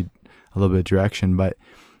people need a little bit of direction. But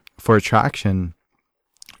for attraction,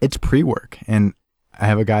 it's pre-work. And I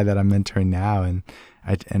have a guy that I'm mentoring now, and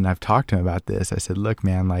I've talked to him about this. I said, look,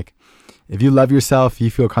 man, like if you love yourself, you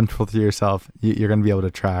feel comfortable with yourself, you're going to be able to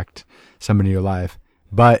attract somebody in your life.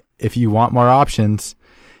 But if you want more options,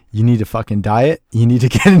 you need to fucking diet. You need to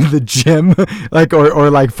get into the gym, like, or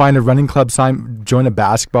like find a running club, join a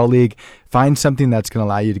basketball league, find something that's going to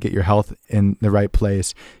allow you to get your health in the right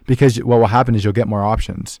place. Because what will happen is you'll get more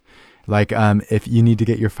options. Like, if you need to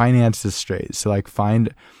get your finances straight. So like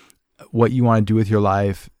find what you want to do with your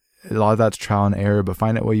life. A lot of that's trial and error, but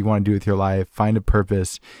find out what you want to do with your life, find a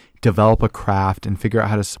purpose, develop a craft, and figure out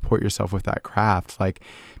how to support yourself with that craft. Like,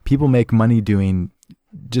 people make money doing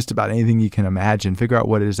just about anything you can imagine. Figure out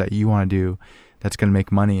what it is that you want to do that's going to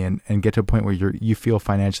make money, and get to a point where you feel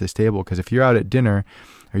financially stable. Because if you're out at dinner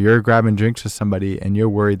or you're grabbing drinks with somebody and you're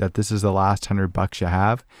worried that this is the last $100 you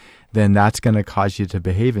have, then that's going to cause you to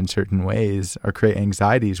behave in certain ways or create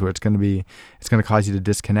anxieties where it's going to cause you to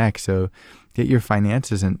disconnect. So get your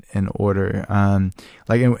finances in order. And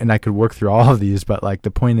I could work through all of these, but like the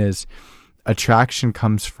point is, attraction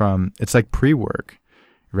comes from, it's like pre-work,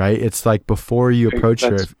 right? It's like before you approach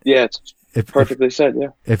her. It's perfectly said. Yeah.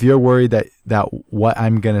 If you're worried that what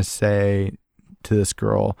I'm going to say to this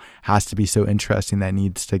girl has to be so interesting that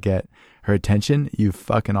needs to get her attention, you've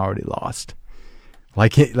fucking already lost.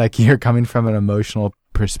 Like you're coming from an emotional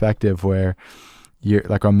perspective where you're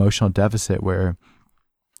like an emotional deficit where,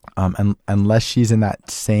 unless she's in that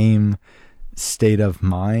same state of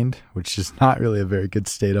mind, which is not really a very good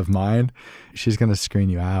state of mind, she's going to screen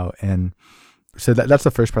you out. And so that's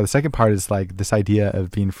the first part. The second part is like this idea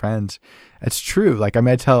of being friends. It's true. Like, I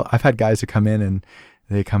mean, I've had guys who come in and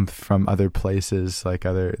they come from other places,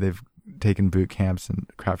 they've taken boot camps and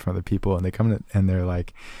crap from other people, and they come in and they're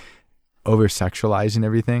like over sexualizing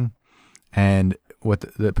everything. And what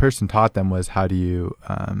the person taught them was how do you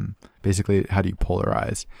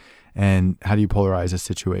polarize. And how do you polarize a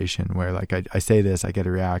situation where like I say this, I get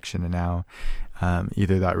a reaction, and now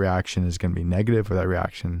either that reaction is going to be negative or that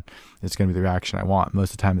reaction is going to be the reaction I want.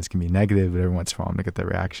 Most of the time it's going to be negative, but every once in a while I'm going to get the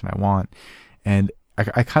reaction I want. And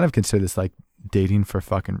I kind of consider this like dating for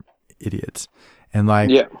fucking idiots. And like,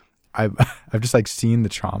 Yeah. I've just like seen the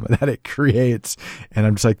trauma that it creates. And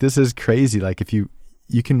I'm just like, this is crazy. Like if you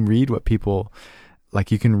can read what people, like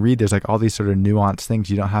you can read, there's like all these sort of nuanced things.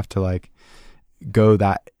 You don't have to like go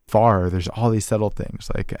that far. There's all these subtle things.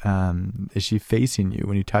 Like, is she facing you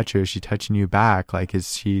when you touch her? Is she touching you back? Like,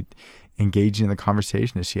 is she engaging in the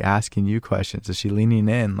conversation? Is she asking you questions? Is she leaning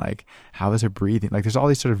in? Like, how is her breathing? Like, there's all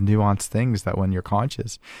these sort of nuanced things that when you're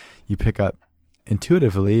conscious, you pick up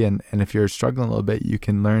intuitively. And if you're struggling a little bit, you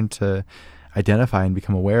can learn to identify and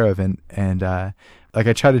become aware of. And like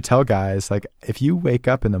I try to tell guys, like if you wake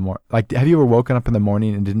up in the morning, like have you ever woken up in the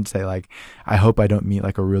morning and didn't say like, I hope I don't meet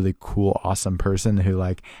like a really cool, awesome person who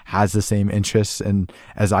like has the same interests and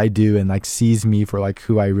as I do and like sees me for like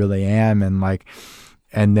who I really am, and like,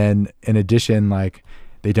 and then in addition, like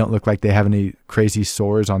they don't look like they have any crazy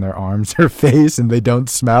sores on their arms or face, and they don't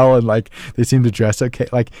smell, and like they seem to dress okay.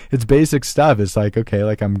 Like it's basic stuff. It's like, okay,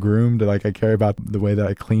 like I'm groomed, like I care about the way that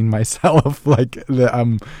I clean myself, like that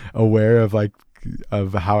I'm aware of like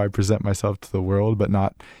of how I present myself to the world, but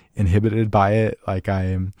not inhibited by it. Like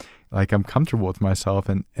I'm comfortable with myself,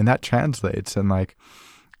 and that translates. And like,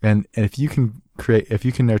 and if you can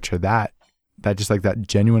nurture that just like that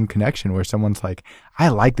genuine connection where someone's like, I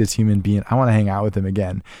like this human being, I want to hang out with them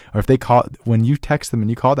again. Or if they call, when you text them and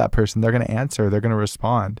you call that person, they're going to answer, they're going to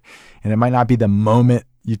respond. And it might not be the moment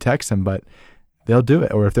you text them, but they'll do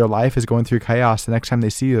it. Or if their life is going through chaos, the next time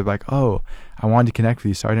they see you, they're like, oh, I wanted to connect with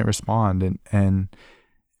you, so I didn't respond. And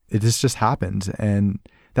it just happens. And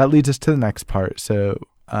that leads us to the next part. So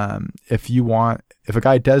if a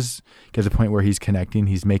guy does get to the point where he's connecting,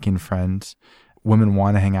 he's making friends, women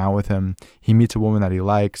want to hang out with him, he meets a woman that he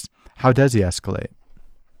likes, how does he escalate?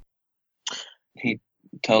 He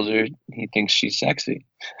tells her he thinks she's sexy.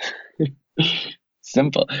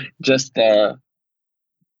 Simple. Just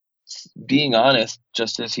being honest,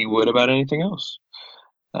 just as he would about anything else.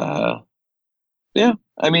 Yeah,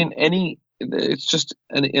 I mean, it's just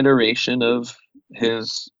an iteration of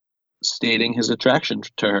his stating his attraction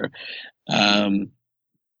to her.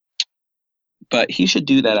 But he should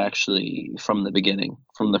do that actually from the beginning,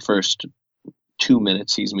 from the first 2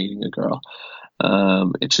 minutes he's meeting a girl.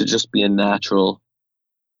 It should just be a natural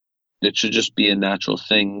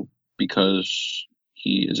thing because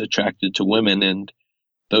he is attracted to women, and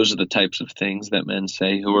those are the types of things that men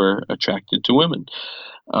say who are attracted to women.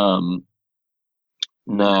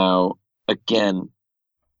 Now, again,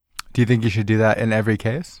 do you think you should do that in every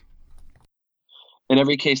case? In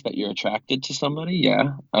every case that you're attracted to somebody,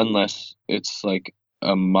 yeah, unless it's like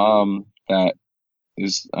a mom that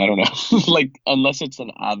is, I don't know, like unless it's an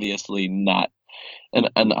obviously not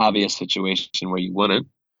an obvious situation where you wouldn't.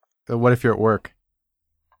 So what if you're at work?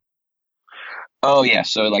 Oh yeah,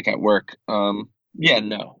 so like at work, yeah,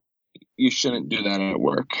 no, you shouldn't do that at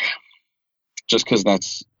work, just because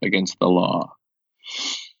that's against the law,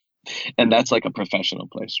 and that's like a professional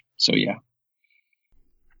place. So yeah.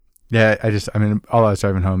 Yeah, I mean, all I was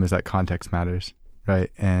driving home is that context matters, right?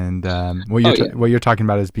 And what you're talking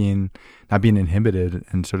about is not being inhibited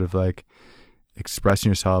and sort of like expressing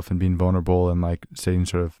yourself and being vulnerable and like saying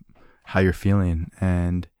sort of how you're feeling.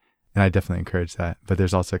 And I definitely encourage that. But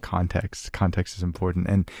there's also context. Context is important.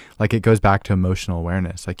 And like it goes back to emotional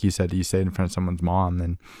awareness. Like you said, you say it in front of someone's mom,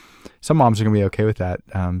 and some moms are going to be okay with that.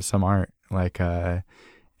 Some aren't. Like,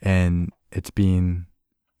 and it's being...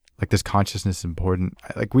 like this consciousness is important.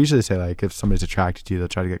 Like we usually say, like if somebody's attracted to you, they'll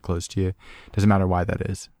try to get close to you. Doesn't matter why that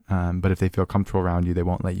is. But if they feel comfortable around you, they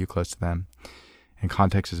won't let you close to them. And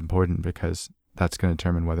context is important because that's going to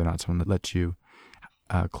determine whether or not someone lets you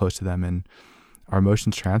close to them. And our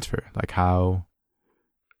emotions transfer, like how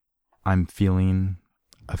I'm feeling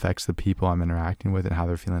affects the people I'm interacting with, and how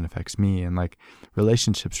they're feeling affects me. And like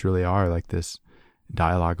relationships really are like this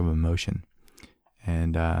dialogue of emotion.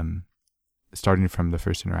 And starting from the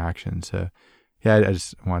first interaction. So yeah, I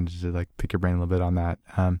just wanted to like pick your brain a little bit on that.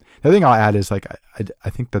 The other thing I'll add is like, I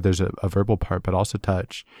think that there's a verbal part, but also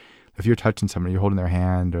touch. If you're touching somebody, you're holding their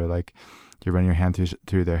hand, or like you're running your hand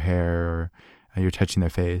through their hair, or you're touching their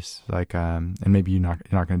face, like, and maybe you're not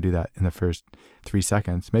going to do that in the first 3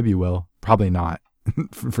 seconds. Maybe you will, probably not.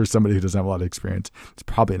 For somebody who doesn't have a lot of experience, it's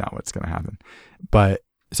probably not what's going to happen. But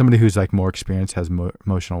somebody who's like more experienced, has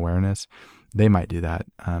emotional awareness, they might do that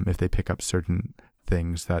if they pick up certain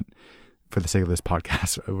things that, for the sake of this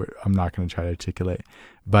podcast, I'm not going to try to articulate.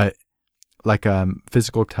 But like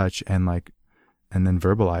physical touch and like and then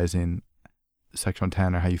verbalizing sexual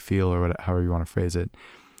intent or how you feel or however you want to phrase it,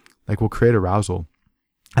 like will create arousal.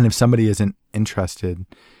 And if somebody isn't interested,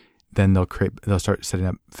 then they'll start setting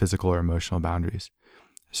up physical or emotional boundaries.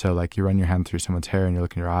 So like you run your hand through someone's hair and you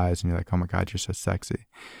look in your eyes and you're like, oh my God, you're so sexy.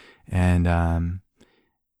 And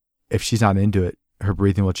if she's not into it, her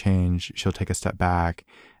breathing will change. She'll take a step back.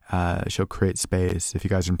 She'll create space. If you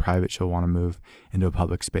guys are in private, she'll want to move into a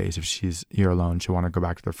public space. If you're alone, she'll want to go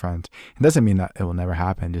back to the front. It doesn't mean that it will never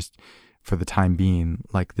happen. Just for the time being,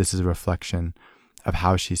 like this is a reflection of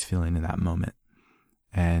how she's feeling in that moment.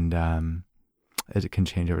 And it can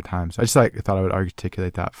change over time. So I just thought I would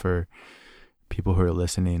articulate that for people who are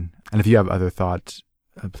listening. And if you have other thoughts,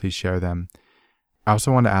 please share them. I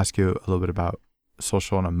also want to ask you a little bit about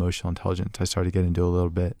social and emotional intelligence. I started getting into a little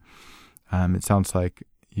bit. It sounds like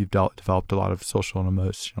you've developed a lot of social and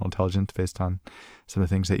emotional intelligence based on some of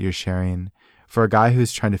the things that you're sharing. For a guy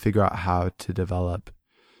who's trying to figure out how to develop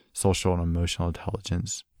social and emotional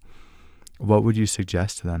intelligence, what would you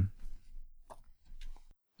suggest to them?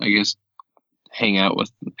 I guess hang out with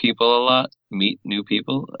people a lot, meet new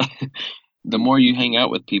people. The more you hang out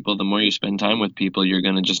with people, the more you spend time with people, you're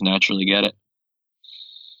going to just naturally get it.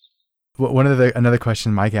 Another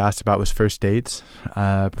question Mike asked about was first dates,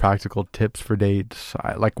 practical tips for dates.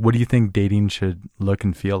 Like, what do you think dating should look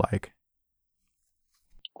and feel like?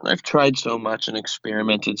 I've tried so much and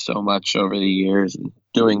experimented so much over the years and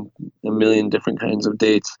doing a million different kinds of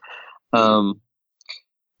dates.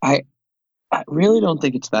 I really don't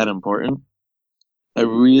think it's that important. I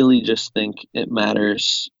really just think it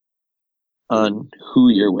matters on who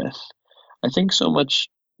you're with. I think so much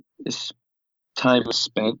is time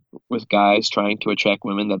spent with guys trying to attract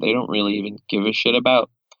women that they don't really even give a shit about.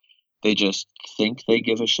 They just think they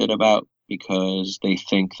give a shit about because they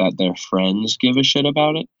think that their friends give a shit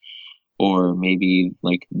about it, or maybe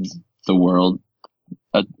like the world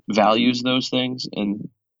values those things and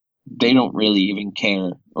they don't really even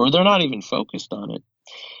care, or they're not even focused on it.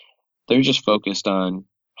 They're just focused on,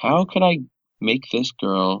 how could I make this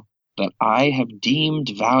girl that I have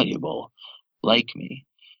deemed valuable like me?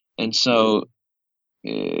 And so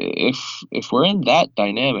if we're in that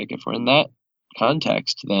dynamic, if we're in that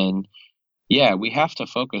context, then yeah, we have to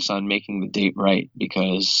focus on making the date right,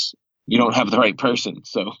 because you don't have the right person.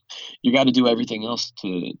 So you got to do everything else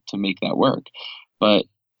to make that work. But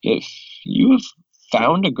if you have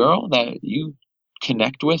found a girl that you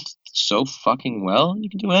connect with so fucking well, you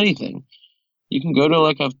can do anything. You can go to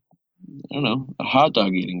like a hot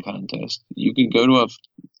dog eating contest. You can go to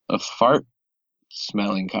a fart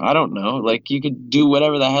smelling I don't know, like you could do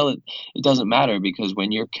whatever the hell. It doesn't matter, because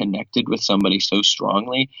when you're connected with somebody so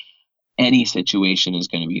strongly, any situation is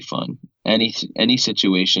going to be fun. Any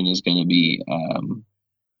situation is going to be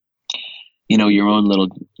your own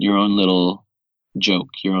little joke,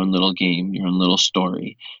 your own little game, your own little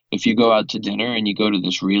story. If you go out to dinner and you go to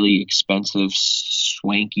this really expensive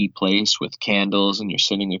swanky place with candles and you're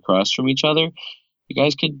sitting across from each other, you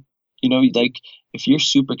guys could, like, if you're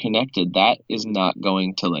super connected, that is not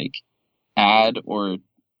going to like add or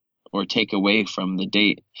take away from the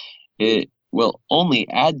date. It will only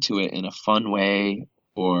add to it in a fun way,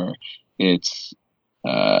 or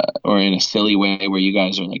or in a silly way where you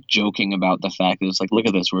guys are like joking about the fact that it's like, look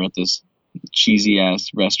at this, we're at this cheesy ass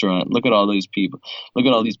restaurant. Look at all these people. Look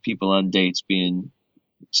at all these people on dates being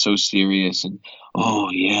so serious and, oh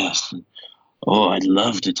yes, oh, I'd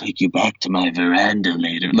love to take you back to my veranda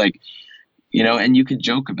later. Like, and you could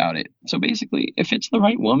joke about it. So basically, if it's the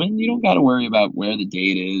right woman, you don't got to worry about where the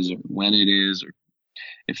date is or when it is. Or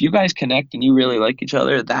if you guys connect and you really like each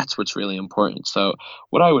other, that's what's really important. So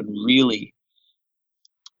what I would really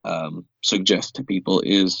suggest to people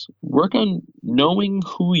is work on knowing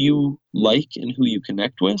who you like and who you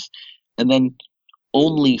connect with, and then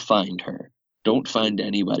only find her. Don't find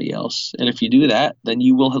anybody else. And if you do that, then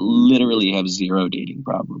you will literally have zero dating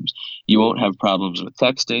problems. You won't have problems with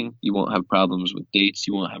texting. You won't have problems with dates.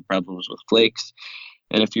 You won't have problems with flakes.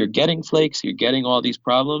 And if you're getting flakes, you're getting all these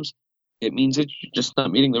problems, it means that you're just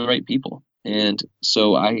not meeting the right people. And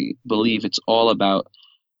so I believe it's all about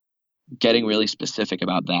getting really specific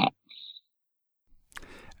about that.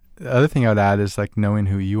 The other thing I would add is like knowing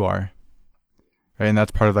who you are. Right? And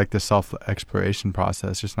that's part of like the self-exploration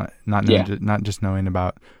process, just not just knowing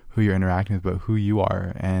about who you're interacting with, but who you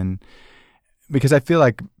are. And because I feel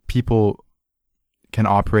like people can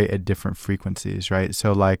operate at different frequencies, right?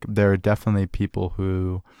 So like there are definitely people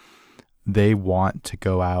who they want to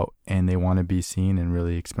go out and they want to be seen in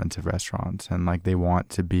really expensive restaurants, and like they want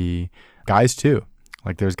to be guys too.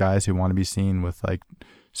 Like there's guys who want to be seen with like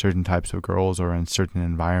certain types of girls or in certain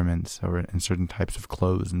environments or in certain types of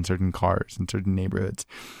clothes and certain cars and certain neighborhoods.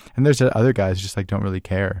 And there's other guys who just like don't really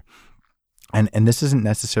care. And this isn't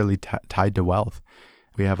necessarily tied to wealth.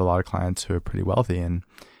 We have a lot of clients who are pretty wealthy, and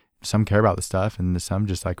some care about the stuff and some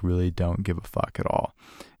just like really don't give a fuck at all.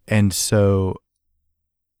 And so,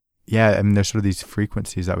 yeah, I mean, there's sort of these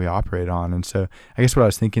frequencies that we operate on. And so I guess what I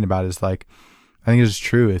was thinking about is like, I think it's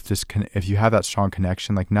true. If you have that strong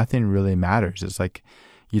connection, like nothing really matters. It's like,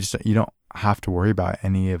 you don't have to worry about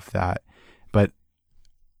any of that, but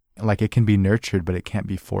like it can be nurtured, but it can't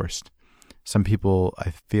be forced. Some people,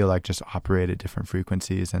 I feel like, just operate at different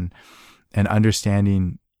frequencies, and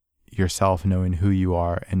understanding yourself, knowing who you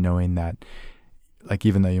are, and knowing that, like,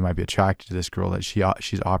 even though you might be attracted to this girl, that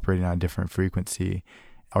she's operating on a different frequency,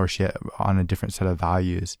 or she on a different set of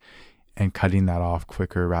values, and cutting that off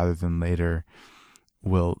quicker rather than later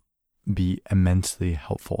will be immensely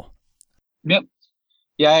helpful. Yep.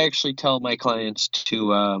 Yeah, I actually tell my clients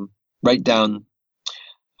to write down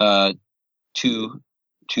two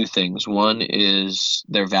things. One is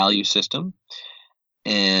their value system,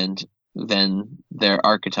 and then their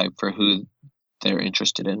archetype for who they're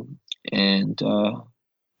interested in. And so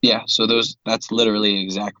that's literally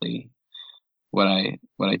exactly what I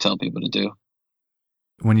tell people to do.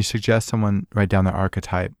 When you suggest someone write down their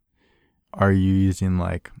archetype, are you using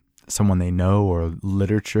like someone they know or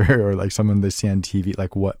literature or like someone they see on TV?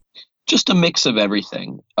 Like what? Just a mix of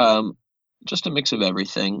everything.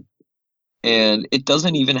 And it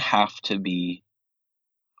doesn't even have to be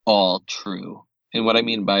all true. And what I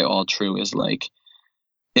mean by all true is like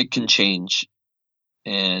it can change,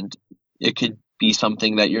 and it could be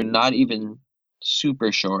something that you're not even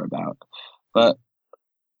super sure about. But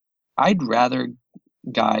I'd rather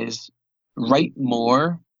guys write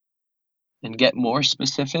more and get more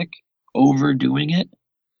specific, overdoing it,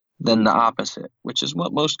 than the opposite, which is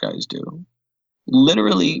what most guys do.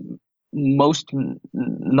 Literally, 90%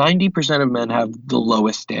 of men have the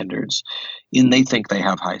lowest standards, and they think they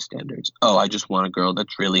have high standards. Oh, I just want a girl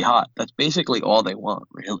that's really hot. That's basically all they want,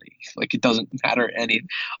 really. Like, it doesn't matter any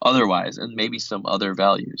otherwise, and maybe some other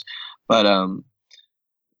values. But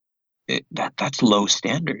that's low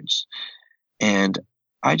standards. And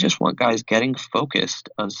I just want guys getting focused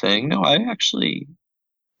on saying, no, I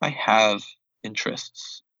have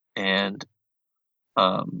interests, and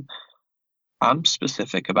I'm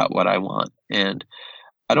specific about what I want, and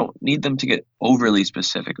I don't need them to get overly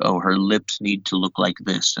specific. Oh, her lips need to look like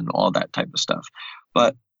this and all that type of stuff.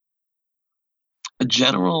 But a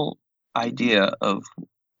general idea of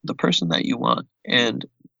the person that you want and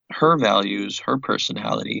her values, her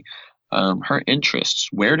personality, her interests.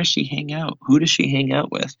 Where does she hang out? Who does she hang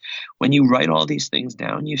out with? When you write all these things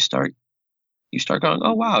down, you start going,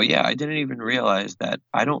 oh, wow, yeah, I didn't even realize that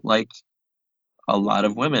I don't like a lot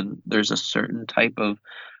of women. There's a certain type of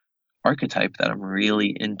archetype that I'm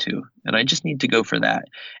really into, and I just need to go for that.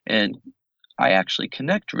 And I actually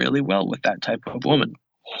connect really well with that type of woman.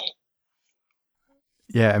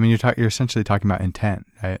 Yeah, I mean, you're essentially talking about intent,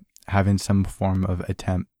 right? Having some form of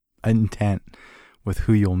intent with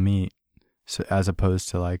who you'll meet, so as opposed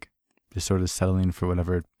to like just sort of settling for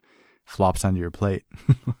whatever flops onto your plate.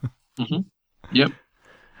 Mm-hmm. Yep.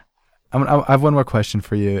 I have one more question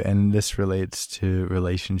for you, and this relates to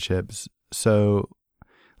relationships. So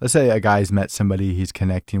let's say a guy's met somebody, he's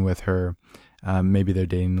connecting with her. Maybe they're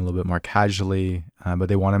dating a little bit more casually, but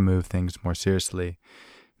they want to move things more seriously.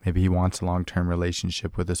 Maybe he wants a long-term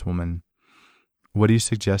relationship with this woman. What do you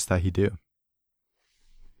suggest that he do?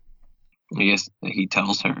 I guess he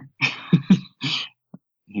tells her.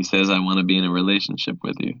 He says, I want to be in a relationship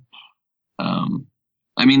with you.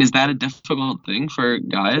 I mean, is that a difficult thing for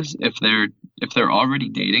guys if they're already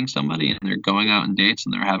dating somebody and they're going out on dates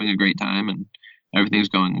and they're having a great time and everything's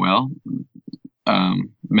going well?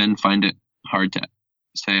 Men find it hard to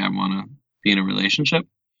say, I want to be in a relationship.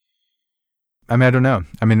 I mean, I don't know.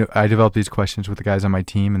 I mean, I developed these questions with the guys on my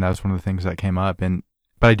team, and that was one of the things that came up.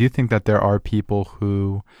 But I do think that there are people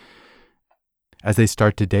who, as they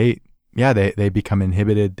start to date, yeah, they become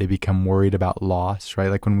inhibited. They become worried about loss, right?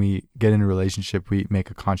 Like when we get in a relationship, we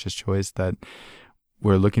make a conscious choice that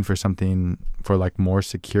we're looking for something for like more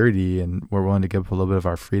security, and we're willing to give up a little bit of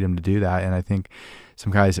our freedom to do that. And I think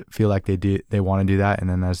some guys feel like they want to do that, and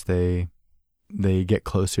then as they get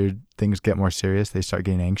closer, things get more serious. They start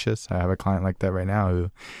getting anxious. I have a client like that right now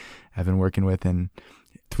who I've been working with, and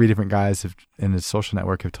 3 different guys in his social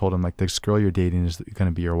network have told him like, this girl you're dating is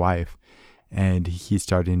going to be your wife. And he's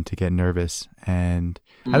starting to get nervous, and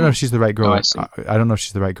I don't know if she's the right girl. I don't know if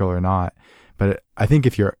she's the right girl or not, but I think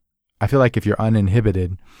I feel like if you're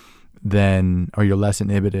uninhibited, then, or you're less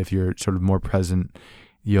inhibited, if you're sort of more present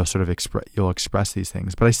you'll express these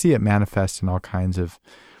things. But I see it manifest in all kinds of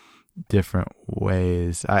different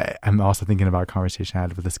ways. I'm also thinking about a conversation I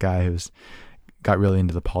had with this guy who's got really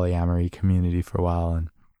into the polyamory community for a while, and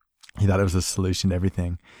he thought it was a solution to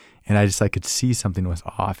everything. And I could see something was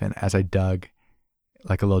off. And as I dug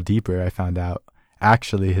like a little deeper, I found out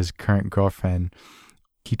actually his current girlfriend,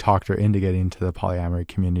 he talked her into getting into the polyamory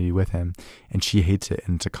community with him, and she hates it,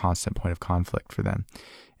 and it's a constant point of conflict for them.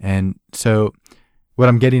 And so what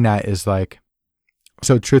I'm getting at is like,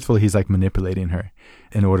 so truthfully, he's like manipulating her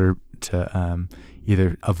in order to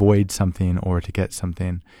either avoid something or to get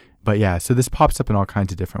something. But yeah, so this pops up in all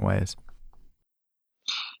kinds of different ways.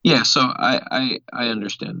 Yeah, so I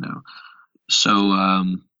understand now. So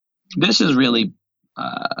this is really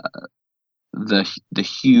the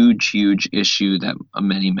huge issue that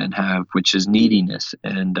many men have, which is neediness.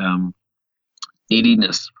 And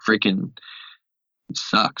neediness freaking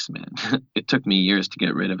sucks, man. It took me years to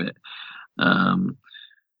get rid of it.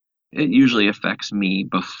 It usually affects me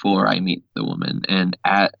before I meet the woman, and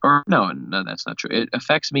no, that's not true. It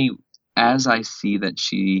affects me as I see that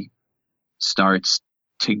she starts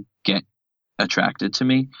to get attracted to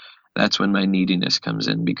me. That's when my neediness comes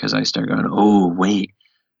in, because I start going, oh, wait,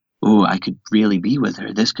 oh, I could really be with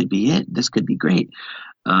her. This could be it. This could be great.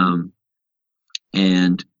 And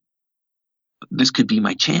this could be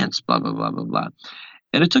my chance, blah, blah, blah, blah, blah.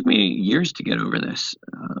 And it took me years to get over this.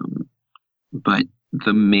 But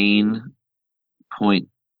the main point,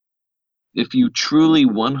 if you truly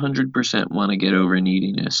 100% want to get over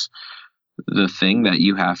neediness, the thing that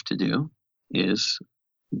you have to do is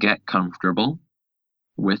get comfortable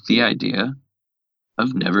with the idea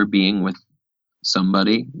of never being with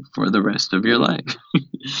somebody for the rest of your life.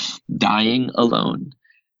 Dying alone.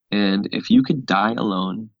 And if you could die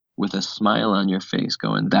alone with a smile on your face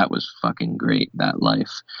going, that was fucking great, that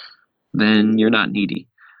life, then you're not needy.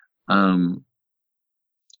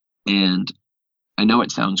 And I know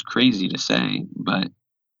it sounds crazy to say, but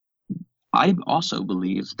I also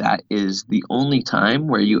believe that is the only time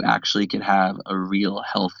where you actually could have a real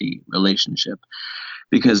healthy relationship,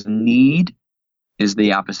 because need is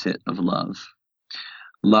the opposite of love.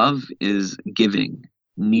 Love is giving.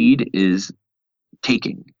 Need is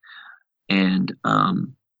taking. And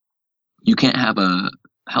you can't have a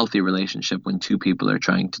healthy relationship when two people are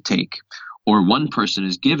trying to take, or one person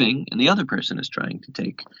is giving and the other person is trying to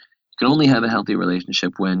take. You can only have a healthy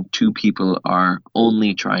relationship when two people are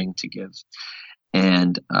only trying to give.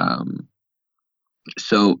 And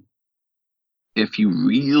so if you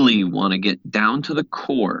really want to get down to the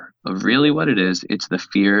core of really what it is, it's the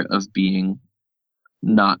fear of being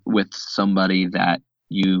not with somebody that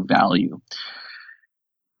you value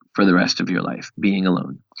for the rest of your life, being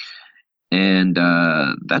alone. And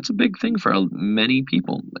that's a big thing for many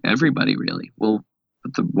people, everybody really. Well,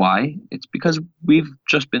 why? It's because we've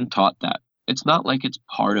just been taught that. It's not like it's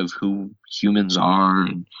part of who humans are,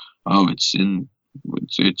 and it's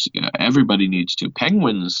everybody needs to.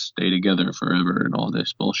 Penguins stay together forever and all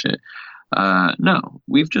this bullshit. No,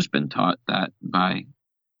 we've just been taught that by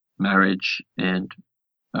marriage and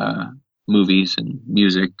movies and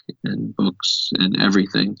music and books and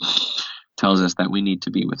everything tells us that we need to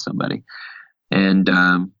be with somebody. And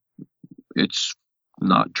it's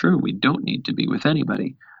not true. We don't need to be with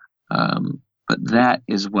anybody. But that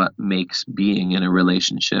is what makes being in a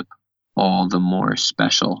relationship all the more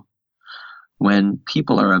special. When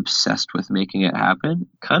people are obsessed with making it happen,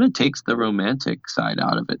 kind of takes the romantic side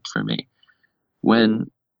out of it for me. When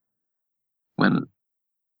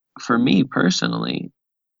for me personally,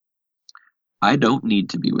 I don't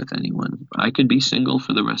need to be with anyone. I could be single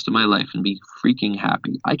for the rest of my life and be freaking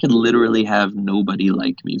happy. I could literally have nobody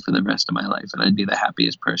like me for the rest of my life, and I'd be the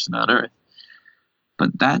happiest person on earth.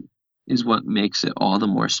 But that is what makes it all the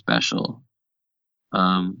more special,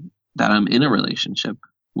 that I'm in a relationship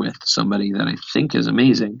with somebody that I think is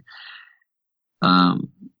amazing. And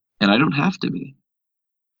I don't have to be,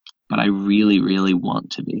 but I really, really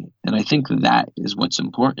want to be. And I think that is what's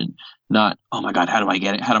important. Not, oh my God, how do I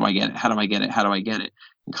get it? How do I get it? How do I get it? How do I get it?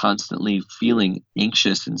 And constantly feeling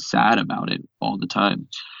anxious and sad about it all the time.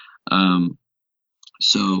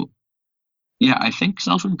 So yeah, I think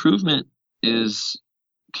self-improvement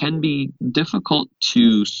can be difficult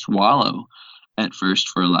to swallow at first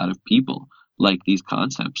for a lot of people. Like these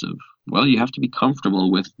concepts of, well, you have to be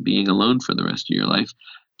comfortable with being alone for the rest of your life.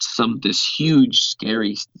 This huge,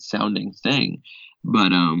 scary sounding thing. But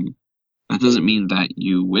that doesn't mean that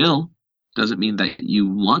you will. Doesn't mean that you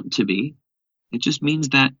want to be. It just means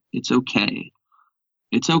that it's okay.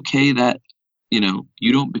 It's okay that,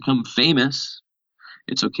 you don't become famous.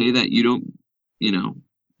 It's okay that you don't,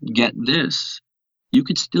 get this. you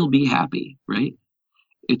could still be happy, right?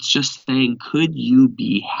 It's just saying, could you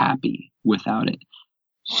be happy without it?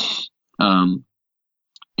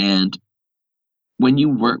 And when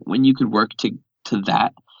you could work to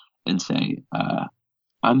that and say,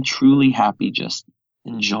 I'm truly happy just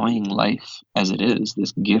enjoying life as it is.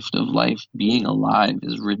 This gift of life, being alive,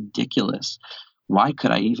 is ridiculous. Why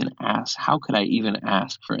could I even ask? How could I even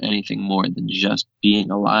ask for anything more than just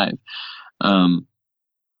being alive?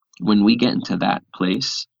 When we get into that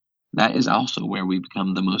place, that is also where we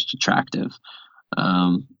become the most attractive.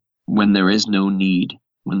 When there is no need,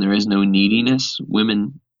 when there is no neediness,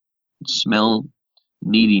 women smell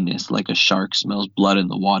neediness like a shark smells blood in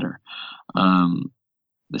the water.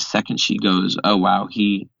 The second she goes, oh wow,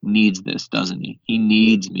 he needs this, doesn't he? He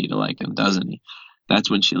needs me to like him, doesn't he? That's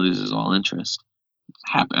when she loses all interest.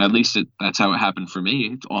 At least that's how it happened for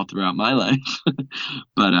me all throughout my life.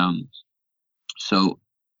 But so,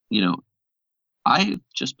 I've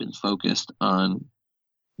just been focused on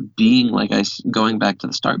being, going back to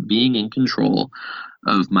the start, being in control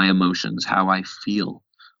of my emotions, how I feel,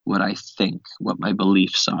 what I think, what my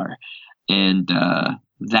beliefs are. And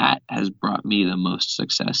that has brought me the most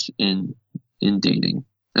success in dating,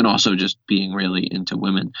 and also just being really into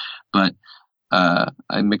women. But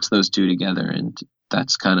I mix those two together, and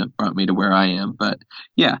that's kind of brought me to where I am. But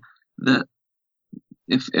yeah,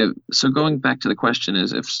 so going back to the question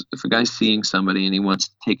is, if a guy's seeing somebody and he wants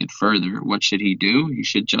to take it further, what should he do? He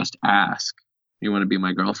should just ask, you want to be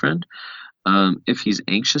my girlfriend? If he's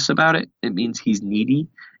anxious about it, it means he's needy,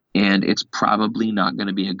 and it's probably not going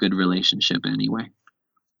to be a good relationship anyway.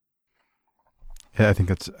 Yeah, I think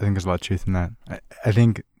there's a lot of truth in that. I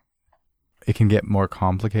think it can get more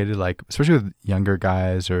complicated, like especially with younger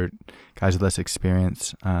guys or guys with less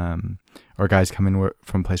experience, or guys coming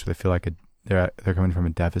from a place where they feel like they're coming from a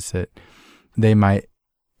deficit. They might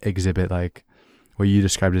exhibit like what you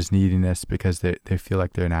described as neediness because they feel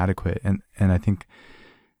like they're inadequate. And I think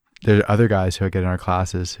there are other guys who get in our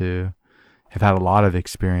classes who have had a lot of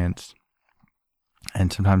experience,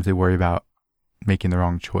 and sometimes they worry about making the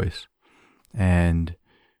wrong choice. And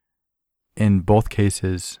in both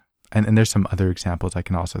cases, and there's some other examples I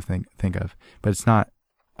can also think of, but I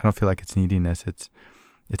don't feel like it's neediness. It's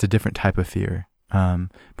a different type of fear.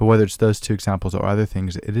 But whether it's those two examples or other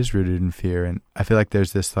things, it is rooted in fear. And I feel like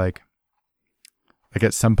there's this like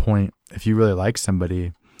at some point, if you really like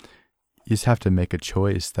somebody, you just have to make a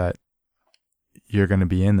choice that you're going to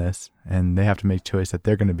be in this, and they have to make a choice that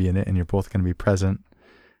they're going to be in it, and you're both going to be present,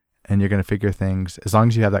 and you're going to figure things. As long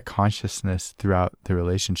as you have that consciousness throughout the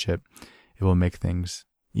relationship, it will make things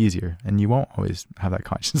easier. And you won't always have that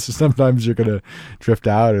consciousness. Sometimes you're going to drift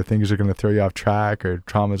out, or things are going to throw you off track, or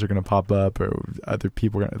traumas are going to pop up, or other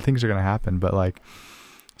people, things are going to happen. But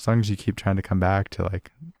as long as you keep trying to come back to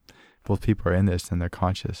both people are in this, and they're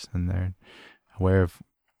conscious, and they're aware of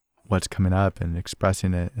what's coming up and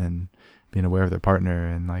expressing it, and being aware of their partner,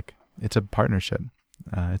 and it's a partnership.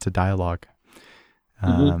 It's a dialogue.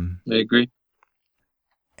 I agree.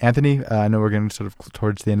 Anthony, I know we're getting sort of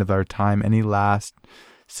towards the end of our time. Any last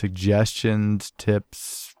suggestions,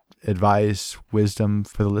 tips, advice, wisdom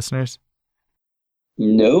for the listeners?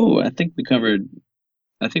 No, I think we covered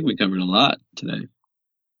a lot today.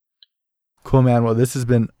 Cool, man. Well, this has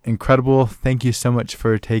been incredible. Thank you so much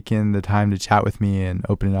for taking the time to chat with me and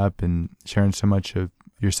opening up and sharing so much of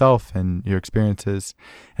yourself and your experiences.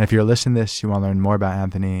 And if you're listening to this, you want to learn more about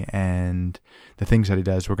Anthony and the things that he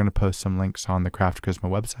does, we're going to post some links on the Craft Charisma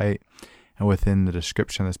website and within the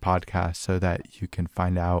description of this podcast so that you can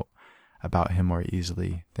find out about him more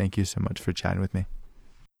easily. Thank you so much for chatting with me.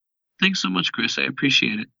 Thanks so much, Chris. I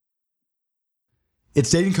appreciate it.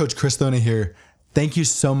 It's dating coach Chris Thona here. Thank you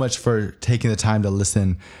so much for taking the time to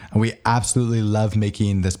listen. And we absolutely love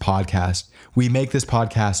making this podcast. We make this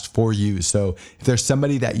podcast for you. So if there's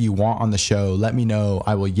somebody that you want on the show, let me know.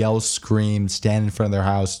 I will yell, scream, stand in front of their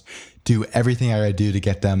house, do everything I gotta do to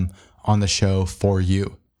get them on the show for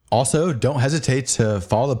you. Also, don't hesitate to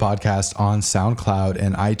follow the podcast on SoundCloud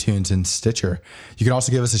and iTunes and Stitcher. You can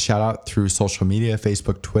also give us a shout out through social media,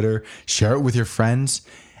 Facebook, Twitter, share it with your friends.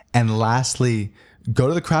 And lastly, go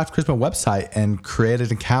to the Craft Charisma website and create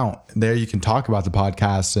an account. There you can talk about the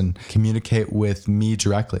podcast and communicate with me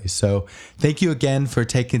directly. So thank you again for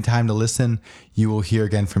taking time to listen. You will hear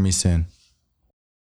again from me soon.